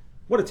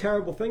 What a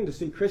terrible thing to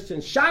see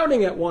Christians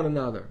shouting at one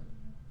another.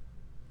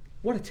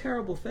 What a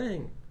terrible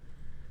thing.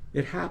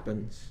 It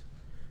happens.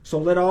 So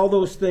let all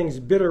those things,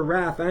 bitter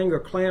wrath, anger,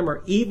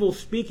 clamor, evil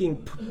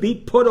speaking, be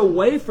put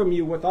away from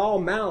you with all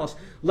malice.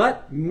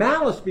 Let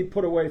malice be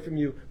put away from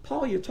you.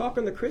 Paul, you're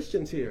talking to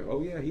Christians here.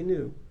 Oh yeah, he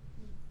knew.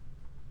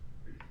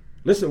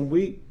 Listen,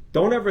 we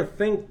don't ever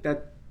think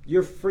that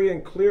you're free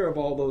and clear of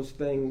all those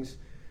things.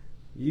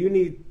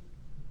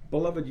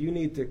 Beloved, you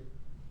need to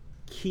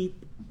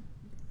keep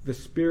the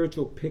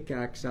spiritual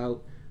pickaxe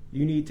out.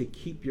 You need to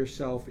keep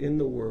yourself in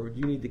the Word.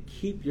 You need to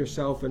keep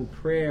yourself in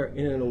prayer,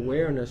 in an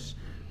awareness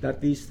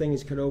that these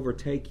things can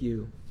overtake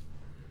you.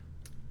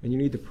 And you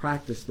need to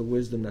practice the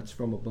wisdom that's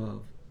from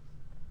above.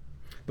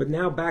 But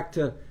now back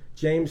to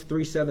James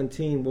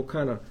 3:17. We'll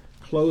kind of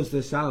close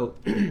this out.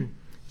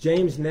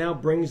 James now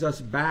brings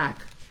us back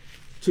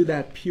to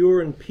that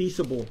pure and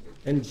peaceable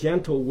and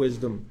gentle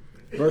wisdom.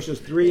 Verses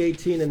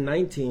 3:18 and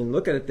 19.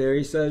 Look at it there.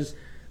 He says,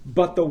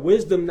 but the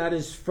wisdom that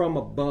is from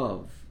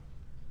above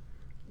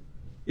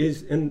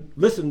is, and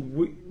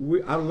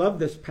listen, I love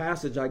this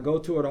passage. I go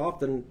to it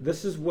often.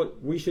 This is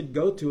what we should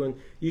go to, and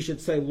you should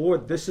say,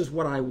 Lord, this is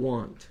what I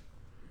want.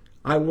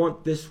 I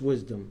want this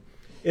wisdom.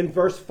 In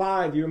verse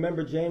 5, you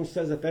remember James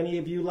says, if any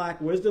of you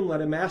lack wisdom, let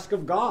him ask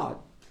of God,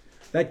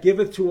 that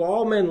giveth to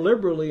all men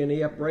liberally, and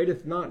he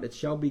upbraideth not, it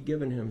shall be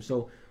given him.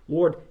 So,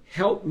 Lord,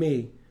 help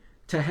me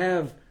to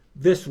have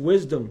this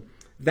wisdom.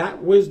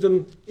 That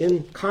wisdom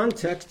in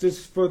context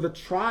is for the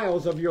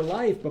trials of your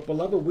life. But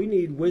beloved, we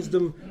need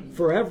wisdom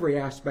for every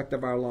aspect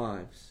of our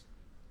lives.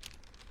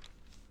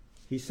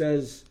 He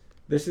says,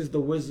 this is the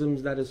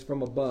wisdom that is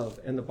from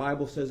above. And the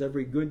Bible says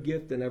every good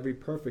gift and every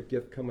perfect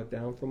gift cometh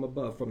down from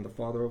above, from the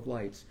Father of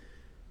lights.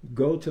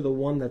 Go to the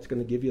one that's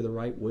going to give you the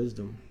right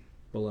wisdom,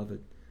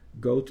 beloved.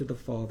 Go to the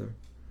Father.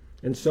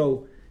 And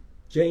so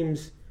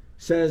James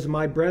says,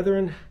 my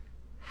brethren,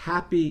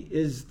 happy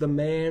is the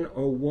man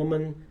or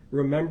woman,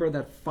 remember,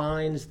 that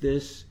finds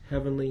this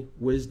heavenly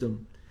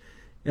wisdom.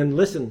 And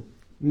listen,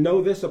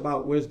 know this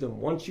about wisdom.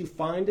 Once you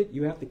find it,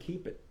 you have to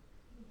keep it.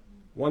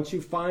 Once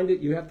you find it,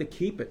 you have to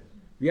keep it.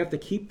 You have to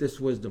keep this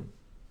wisdom.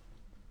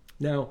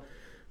 Now,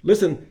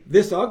 listen,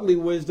 this ugly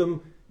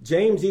wisdom,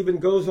 James even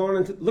goes on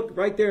and look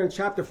right there in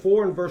chapter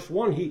 4 and verse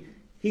 1.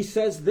 He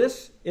says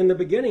this in the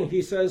beginning.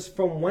 He says,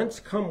 from whence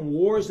come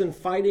wars and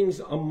fightings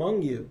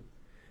among you?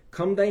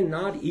 Come they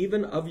not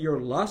even of your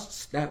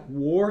lusts that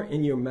war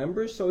in your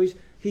members? So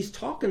he's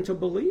talking to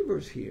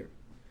believers here.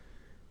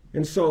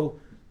 And so,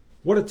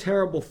 what a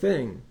terrible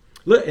thing.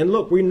 And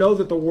look, we know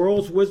that the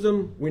world's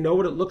wisdom, we know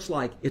what it looks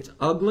like. It's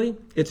ugly,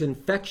 it's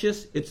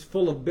infectious, it's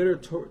full of bitter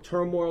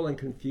turmoil and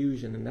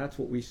confusion. And that's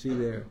what we see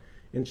there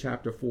in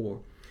chapter 4.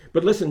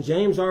 But listen,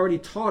 James already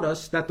taught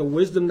us that the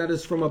wisdom that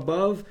is from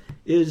above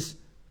is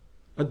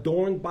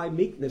adorned by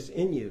meekness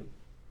in you.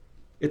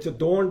 It's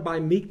adorned by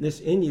meekness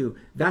in you.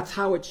 That's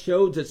how it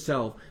shows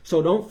itself.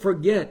 So don't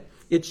forget,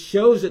 it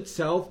shows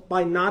itself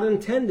by not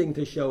intending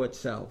to show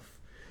itself.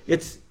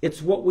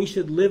 It's what we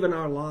should live in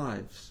our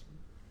lives.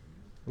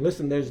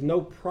 Listen, there's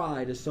no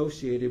pride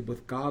associated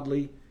with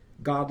godlike,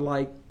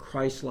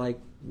 Christ-like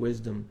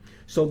wisdom.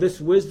 So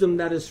this wisdom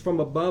that is from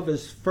above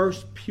is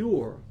first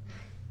pure.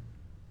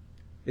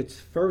 It's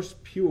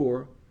first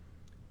pure,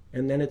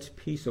 and then it's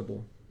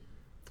peaceable.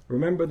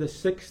 Remember the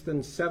 6th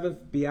and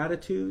 7th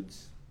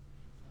Beatitudes?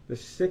 The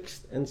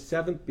 6th and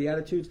 7th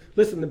Beatitudes.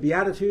 Listen, the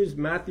Beatitudes,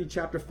 Matthew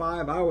chapter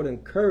 5, I would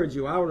encourage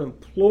you, I would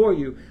implore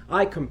you,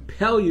 I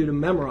compel you to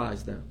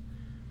memorize them.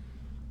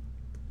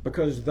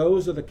 Because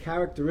those are the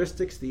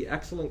characteristics, the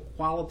excellent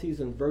qualities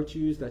and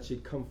virtues that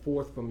should come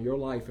forth from your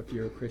life if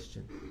you're a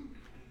Christian.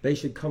 They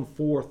should come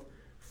forth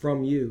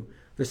from you.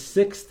 The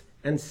 6th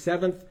and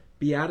 7th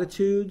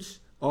Beatitudes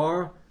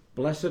are,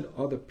 blessed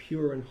are the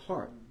pure in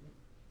heart.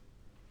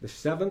 The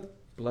 7th,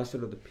 blessed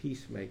are the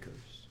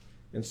peacemakers.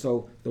 And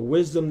so the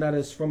wisdom that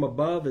is from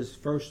above is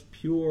first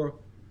pure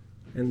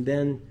and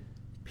then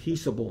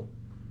peaceable.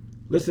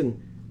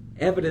 Listen,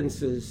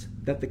 evidences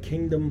that the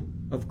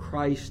kingdom of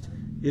Christ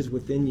is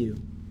within you.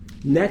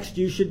 Next,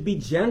 you should be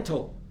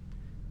gentle.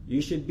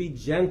 You should be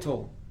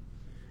gentle.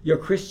 Your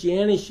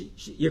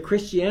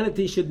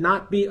Christianity should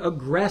not be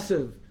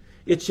aggressive.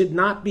 It should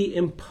not be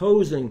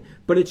imposing,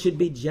 but it should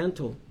be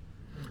gentle.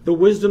 The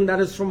wisdom that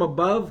is from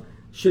above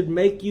should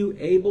make you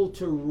able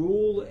to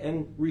rule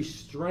and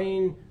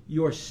restrain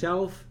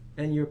yourself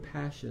and your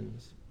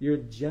passions. You're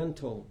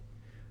gentle.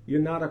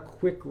 You're not a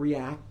quick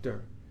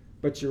reactor,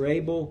 but you're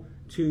able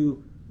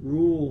to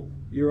rule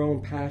your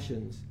own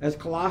passions. As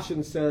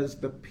Colossians says,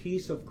 the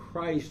peace of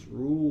Christ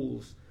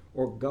rules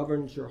or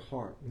governs your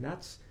heart. And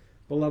that's,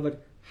 beloved,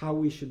 how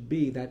we should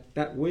be.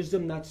 That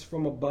wisdom that's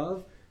from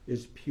above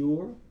is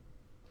pure.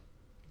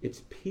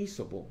 It's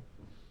peaceable.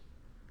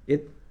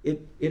 It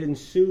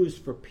ensues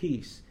for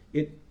peace.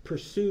 It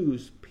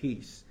pursues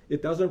peace.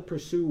 It doesn't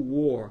pursue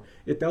war.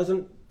 It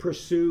doesn't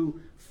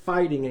pursue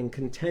fighting and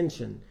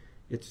contention.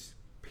 It's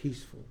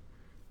peaceful.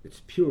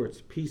 It's pure.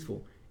 It's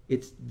peaceful.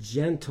 It's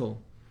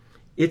gentle.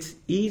 It's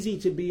easy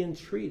to be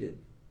entreated.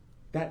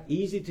 That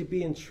easy to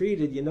be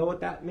entreated, you know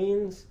what that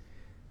means?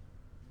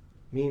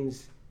 It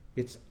means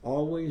it's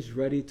always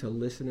ready to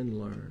listen and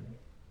learn.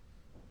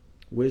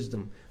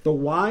 Wisdom. The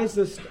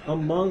wisest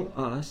among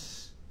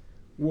us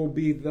will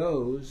be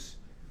those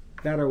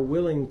that are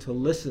willing to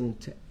listen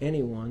to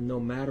anyone, no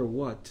matter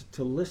what,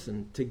 to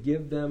listen, to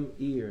give them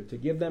ear, to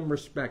give them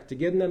respect, to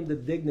give them the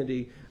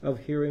dignity of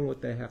hearing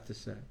what they have to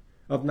say,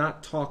 of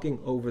not talking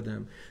over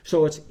them.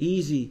 So it's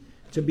easy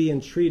to be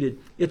entreated.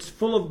 It's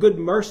full of good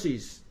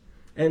mercies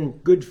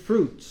and good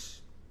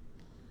fruits.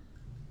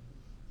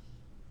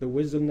 The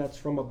wisdom that's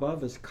from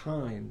above is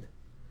kind.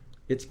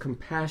 It's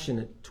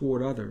compassionate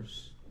toward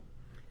others.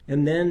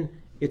 And then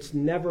it's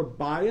never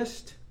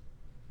biased.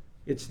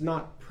 It's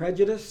not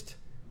prejudiced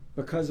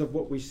because of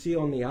what we see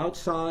on the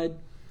outside.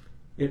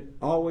 It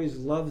always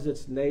loves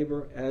its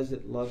neighbor as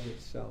it loves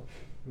itself.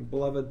 And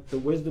beloved, the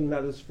wisdom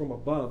that is from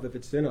above, if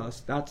it's in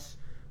us, that's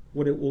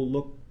what it will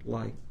look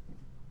like.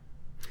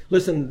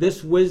 Listen,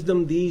 this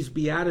wisdom, these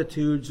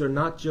beatitudes are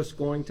not just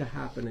going to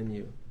happen in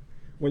you.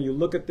 When you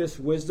look at this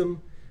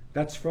wisdom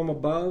that's from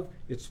above,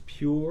 it's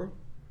pure,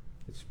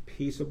 it's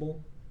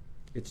peaceable,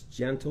 it's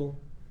gentle,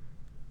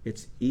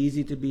 it's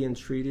easy to be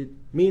entreated.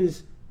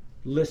 Means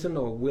listen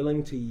or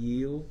willing to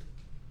yield.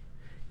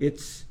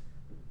 It's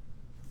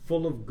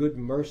full of good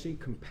mercy,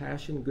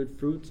 compassion, good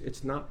fruits.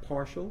 It's not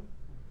partial,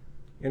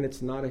 and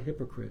it's not a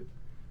hypocrite.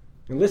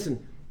 And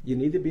listen, you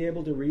need to be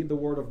able to read the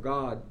Word of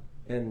God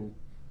and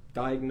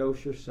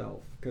diagnose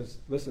yourself. Because,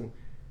 listen,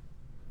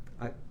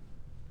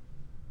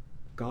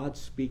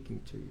 God's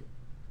speaking to you.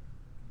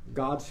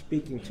 God's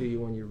speaking to you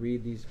when you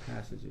read these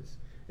passages.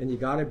 And you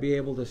got to be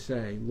able to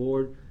say,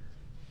 Lord,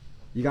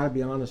 you got to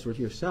be honest with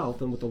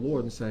yourself and with the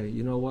Lord and say,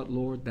 you know what,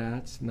 Lord,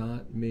 that's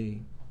not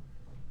me.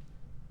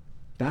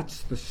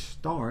 That's the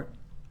start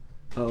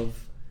of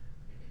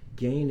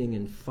gaining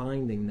and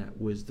finding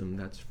that wisdom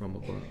that's from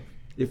above.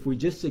 If we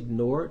just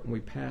ignore it and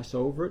we pass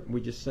over it and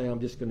we just say, I'm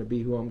just going to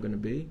be who I'm going to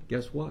be,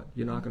 guess what?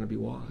 You're not going to be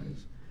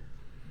wise.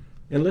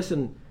 And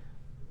listen,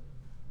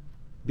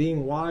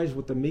 being wise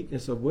with the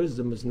meekness of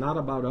wisdom is not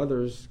about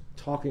others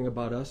talking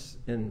about us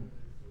and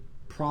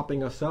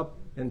propping us up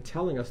and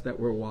telling us that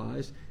we're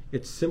wise.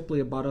 It's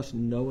simply about us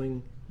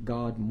knowing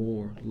God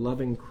more,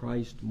 loving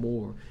Christ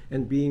more,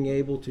 and being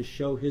able to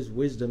show His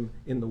wisdom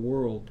in the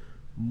world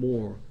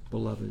more,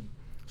 beloved.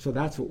 So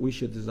that's what we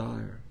should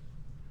desire.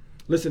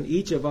 Listen,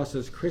 each of us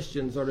as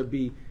Christians are to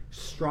be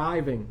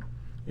striving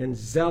and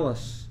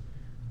zealous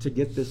to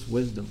get this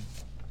wisdom,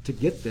 to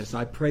get this.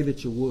 I pray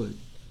that you would.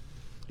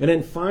 And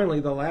then finally,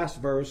 the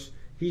last verse,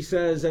 he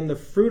says, and the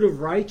fruit of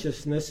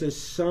righteousness is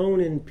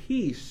sown in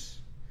peace.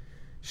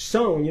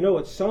 Sown, you know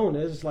what sown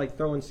is? It's like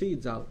throwing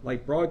seeds out,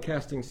 like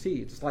broadcasting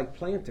seeds. It's like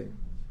planting.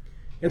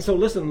 And so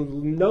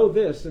listen, know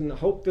this, and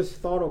hope this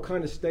thought will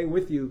kind of stay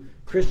with you,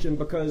 Christian,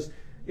 because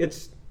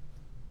it's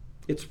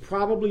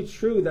probably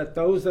true that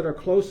those that are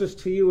closest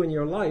to you in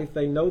your life,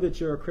 they know that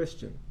you're a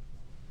Christian.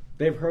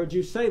 They've heard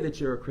you say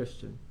that you're a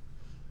Christian.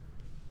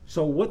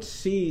 So what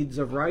seeds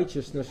of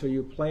righteousness are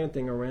you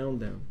planting around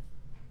them?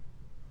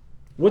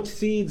 What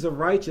seeds of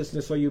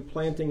righteousness are you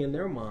planting in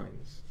their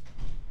minds?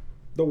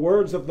 The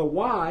words of the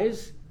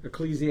wise,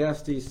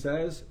 Ecclesiastes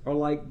says, are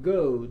like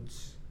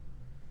goads.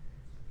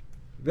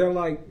 They're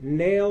like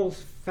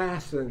nails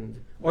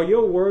fastened. Are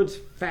your words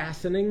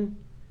fastening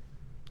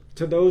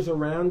to those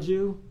around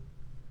you?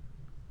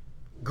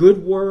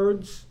 Good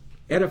words,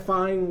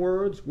 edifying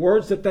words,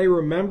 words that they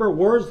remember,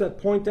 words that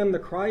point them to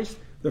Christ.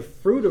 The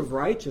fruit of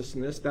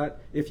righteousness,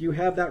 that if you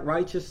have that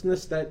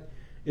righteousness that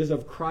is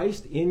of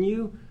Christ in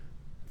you,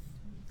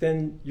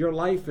 then your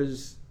life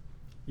is,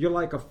 you're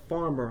like a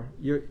farmer.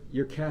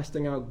 You're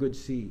casting out good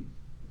seed.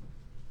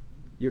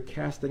 you're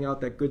casting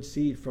out that good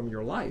seed from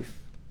your life.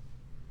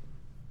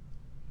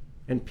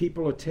 And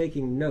people are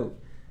taking note.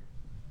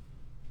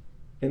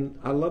 And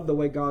I love the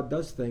way God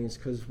does things,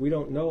 because we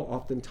don't know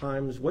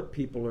oftentimes what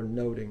people are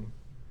noting.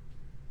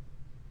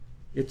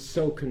 It's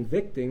so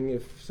convicting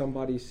if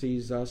somebody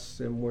sees us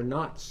and we're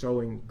not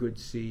sowing good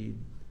seed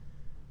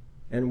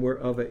and we're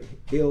of an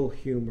ill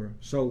humor.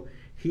 So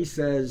he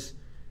says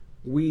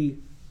we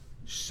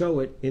sow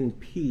it in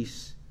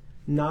peace,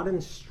 not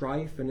in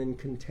strife and in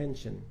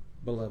contention,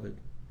 beloved.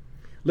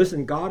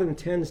 Listen, God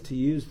intends to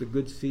use the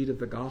good seed of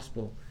the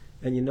gospel.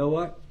 And you know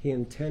what? He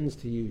intends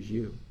to use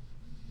you.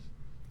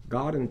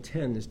 God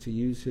intends to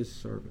use his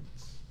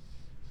servants.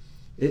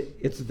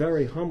 It's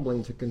very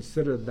humbling to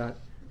consider that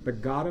the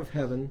God of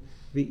heaven,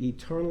 the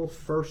eternal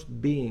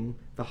first being,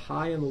 the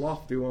high and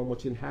lofty one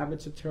which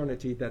inhabits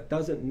eternity, that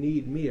doesn't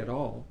need me at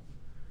all,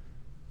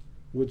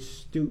 would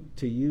stoop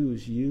to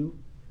use you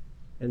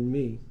and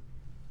me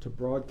to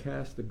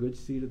broadcast the good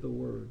seed of the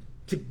word,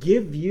 to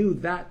give you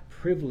that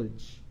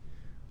privilege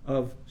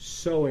of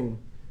sowing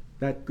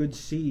that good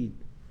seed.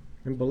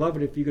 And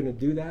beloved, if you're going to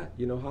do that,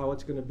 you know how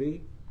it's going to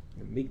be?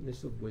 The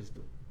meekness of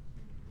wisdom.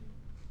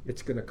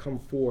 It's going to come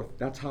forth.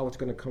 That's how it's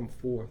going to come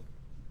forth.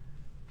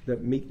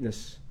 That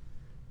meekness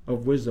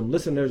of wisdom.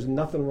 Listen, there's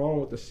nothing wrong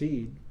with the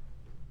seed.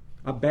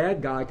 A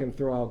bad guy can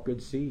throw out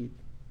good seed.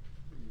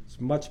 It's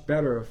much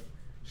better if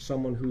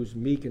someone who's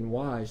meek and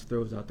wise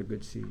throws out the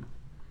good seed.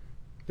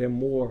 They're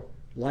more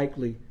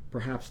likely,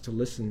 perhaps, to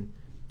listen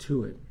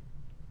to it.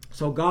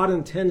 So God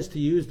intends to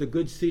use the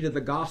good seed of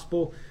the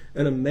gospel,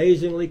 and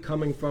amazingly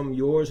coming from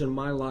yours and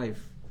my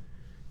life,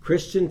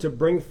 Christian, to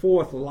bring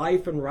forth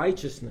life and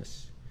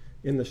righteousness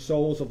in the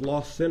souls of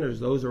lost sinners,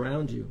 those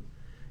around you.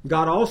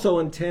 God also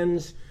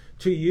intends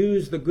to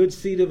use the good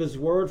seed of his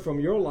word from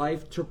your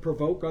life to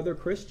provoke other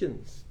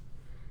Christians,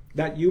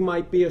 that you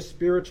might be a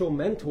spiritual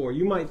mentor.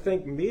 You might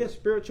think, me a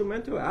spiritual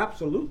mentor?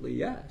 Absolutely,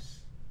 yes.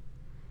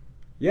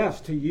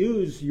 Yes, to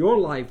use your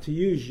life, to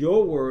use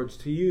your words,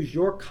 to use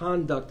your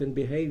conduct and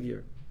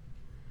behavior.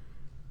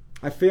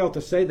 I failed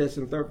to say this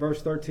in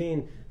verse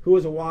 13. Who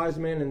is a wise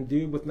man and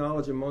endued with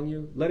knowledge among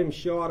you? Let him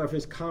show out of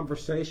his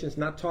conversations,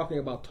 not talking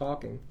about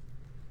talking.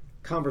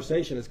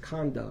 Conversation is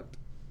conduct.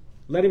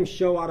 Let him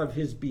show out of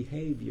his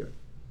behavior,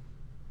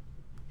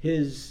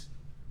 his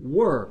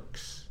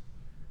works,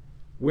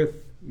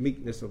 with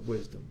meekness of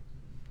wisdom.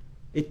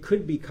 It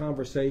could be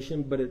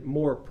conversation, but it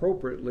more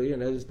appropriately,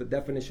 and as the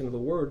definition of the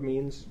word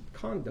means,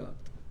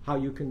 conduct, how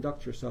you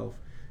conduct yourself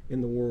in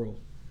the world.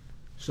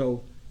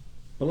 So,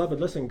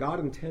 beloved, listen, God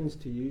intends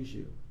to use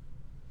you.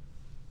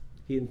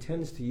 He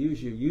intends to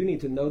use you. You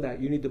need to know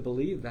that. You need to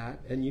believe that.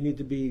 And you need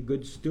to be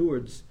good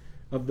stewards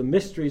of the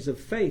mysteries of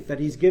faith that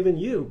he's given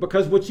you.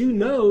 Because what you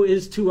know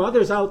is to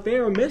others out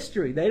there a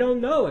mystery. They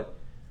don't know it.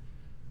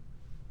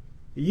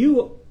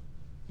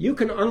 You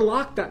can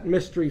unlock that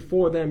mystery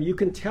for them. You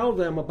can tell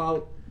them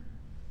about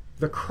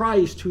the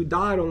Christ who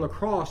died on the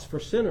cross for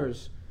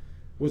sinners,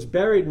 was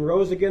buried and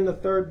rose again the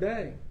third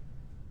day.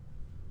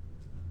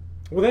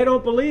 Well, they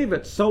don't believe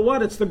it. So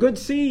what? It's the good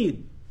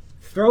seed.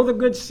 Throw the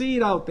good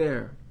seed out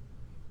there.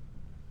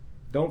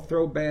 Don't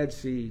throw bad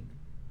seed.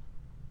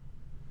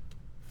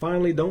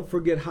 Finally, don't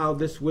forget how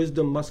this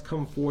wisdom must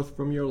come forth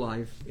from your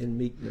life in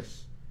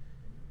meekness.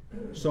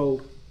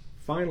 So,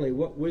 finally,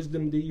 what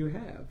wisdom do you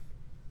have?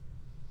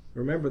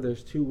 Remember,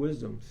 there's two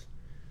wisdoms.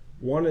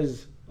 One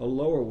is a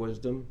lower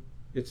wisdom.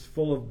 It's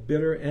full of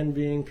bitter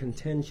envying,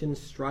 contention,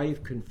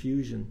 strife,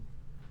 confusion.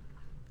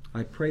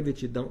 I pray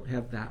that you don't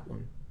have that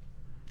one.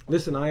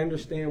 Listen, I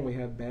understand we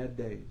have bad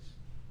days.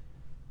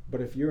 But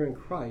if you're in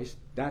Christ,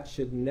 that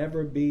should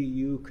never be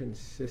you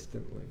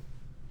consistently.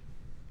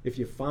 If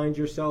you find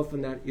yourself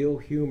in that ill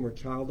humor,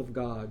 child of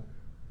God,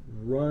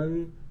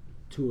 run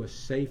to a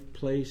safe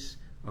place,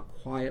 a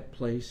quiet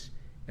place,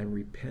 and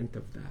repent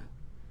of that.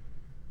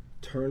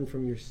 Turn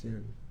from your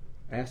sin.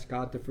 Ask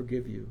God to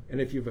forgive you. And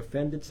if you've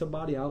offended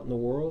somebody out in the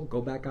world,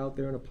 go back out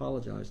there and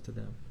apologize to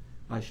them.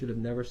 I should have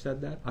never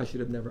said that. I should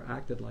have never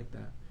acted like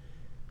that.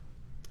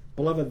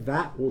 Beloved,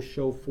 that will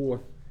show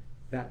forth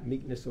that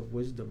meekness of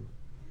wisdom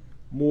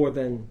more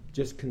than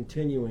just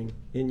continuing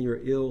in your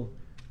ill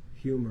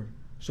humor.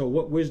 So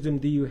what wisdom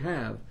do you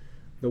have?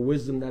 The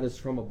wisdom that is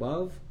from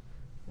above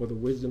or the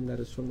wisdom that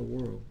is from the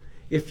world?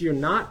 If you're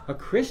not a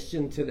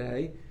Christian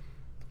today,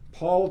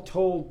 Paul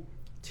told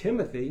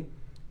Timothy,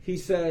 he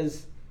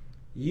says,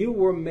 you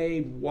were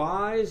made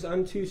wise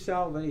unto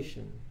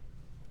salvation.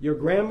 Your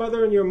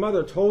grandmother and your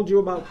mother told you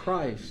about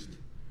Christ.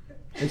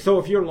 And so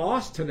if you're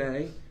lost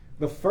today,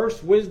 the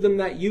first wisdom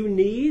that you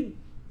need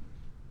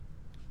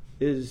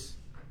is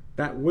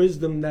that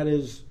wisdom that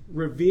is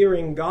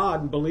revering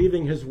God and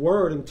believing his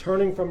word and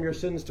turning from your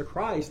sins to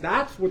Christ.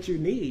 That's what you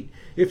need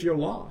if you're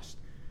lost.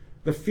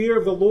 The fear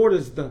of the Lord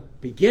is the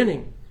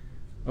beginning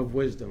of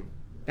wisdom.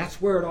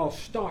 That's where it all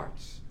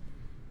starts.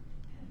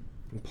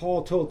 And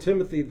Paul told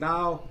Timothy,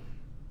 thou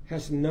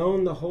hast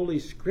known the holy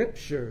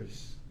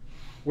scriptures,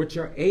 which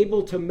are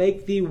able to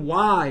make thee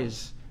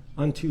wise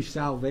unto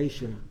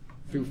salvation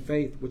through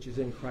faith which is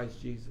in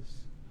Christ Jesus.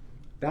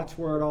 That's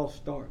where it all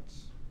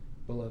starts,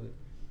 beloved.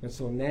 And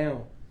so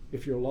now,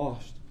 if you're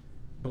lost,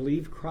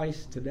 believe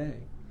Christ today.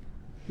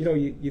 You know,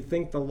 you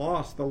think the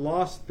lost,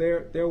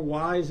 they're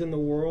wise in the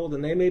world,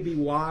 and they may be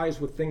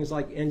wise with things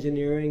like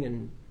engineering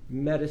and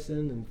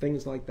medicine and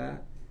things like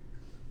that.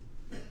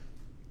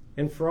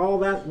 And for all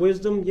that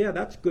wisdom, yeah,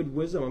 that's good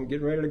wisdom. I'm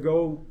getting ready to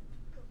go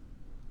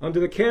under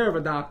the care of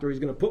a doctor. He's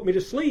going to put me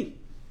to sleep.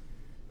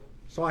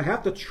 So I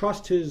have to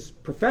trust his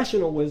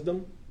professional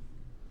wisdom.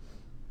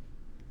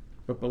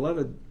 But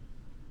beloved,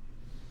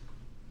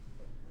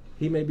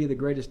 he may be the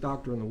greatest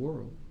doctor in the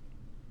world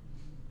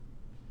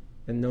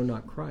and know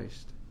not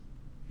Christ.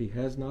 He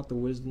has not the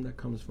wisdom that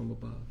comes from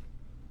above.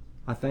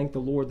 I thank the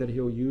Lord that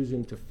he'll use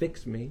him to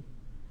fix me.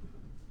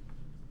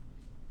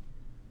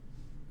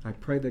 I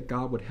pray that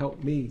God would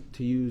help me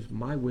to use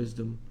my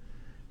wisdom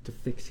to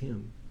fix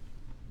him,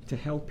 to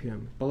help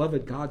him.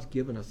 Beloved, God's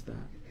given us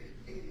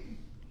that.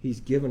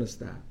 He's given us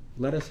that.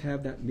 Let us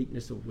have that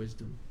meekness of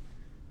wisdom.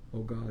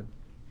 Oh God,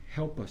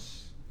 help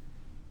us.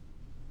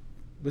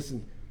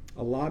 Listen,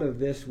 a lot of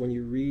this, when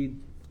you read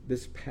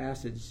this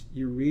passage,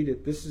 you read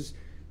it. This is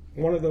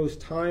one of those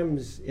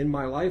times in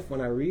my life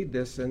when I read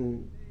this,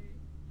 and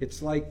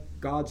it's like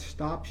God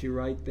stops you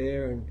right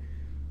there, and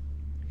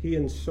he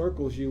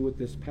encircles you with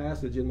this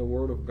passage in the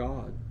Word of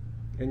God,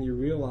 and you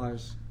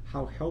realize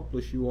how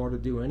helpless you are to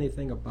do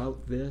anything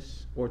about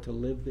this or to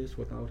live this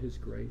without his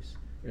grace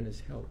and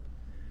his help.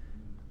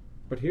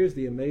 But here's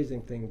the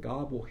amazing thing.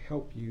 God will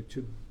help you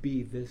to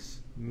be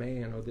this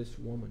man or this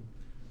woman,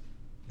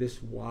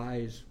 this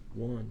wise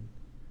one,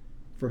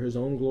 for his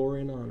own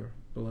glory and honor,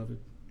 beloved.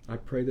 I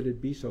pray that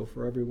it be so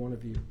for every one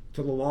of you.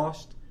 To the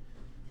lost,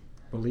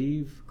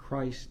 believe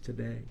Christ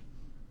today.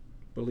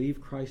 Believe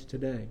Christ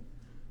today.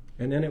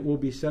 And then it will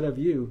be said of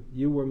you,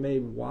 you were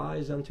made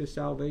wise unto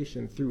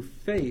salvation through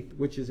faith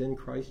which is in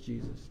Christ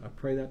Jesus. I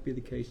pray that be the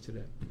case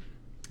today.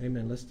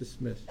 Amen. Let's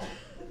dismiss.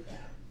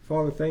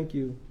 Father, thank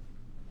you,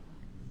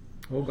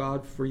 oh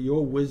God, for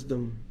your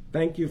wisdom.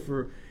 Thank you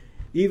for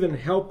even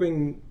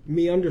helping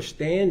me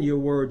understand your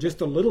word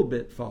just a little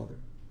bit, Father.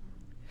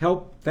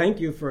 Thank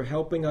you for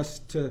helping us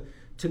to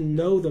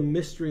know the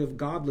mystery of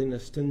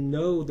godliness, to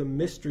know the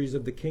mysteries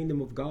of the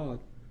kingdom of God,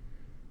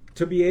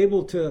 to be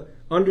able to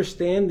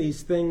understand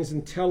these things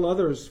and tell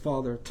others,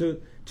 Father,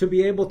 to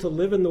be able to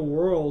live in the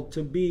world,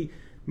 to be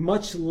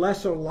much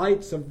lesser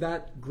lights of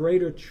that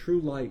greater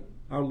true light,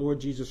 our Lord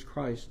Jesus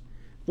Christ.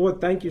 Lord,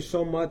 thank you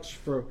so much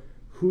for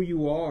who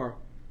you are.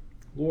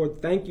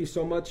 Lord, thank you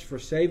so much for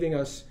saving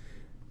us.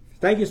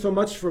 Thank you so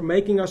much for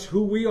making us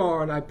who we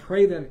are, and I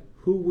pray that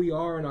who we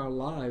are in our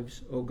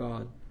lives, oh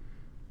God,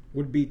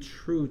 would be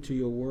true to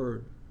your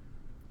word.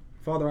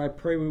 Father, I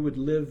pray we would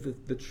live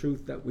the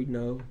truth that we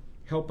know.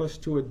 Help us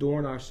to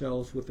adorn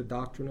ourselves with the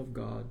doctrine of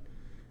God.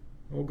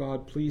 Oh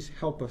God, please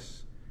help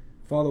us.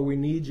 Father, we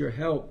need your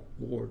help,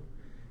 Lord.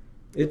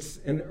 It's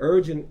an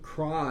urgent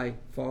cry,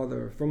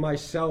 Father, for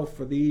myself,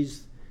 for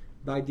these,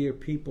 thy dear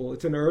people.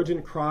 It's an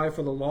urgent cry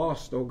for the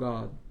lost, oh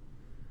God.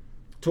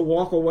 To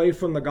walk away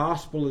from the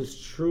gospel is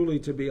truly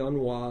to be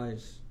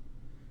unwise.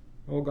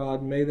 Oh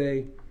God, may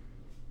they,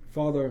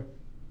 Father,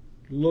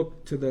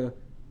 look to the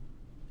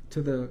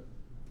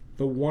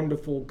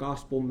wonderful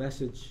gospel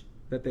message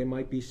that they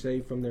might be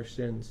saved from their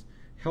sins.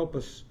 Help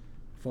us,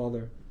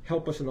 Father.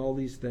 Help us in all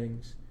these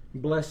things.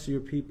 Bless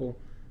your people,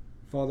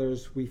 Father,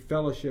 as we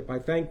fellowship. I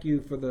thank you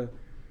for the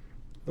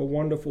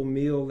wonderful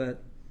meal that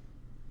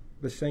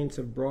the saints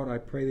have brought. I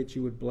pray that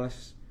you would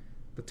bless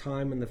the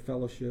time and the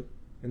fellowship,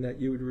 and that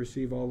you would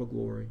receive all the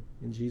glory.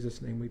 In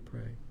Jesus' name we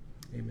pray.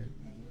 Amen.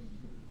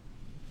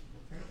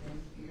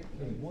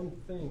 There's one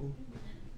thing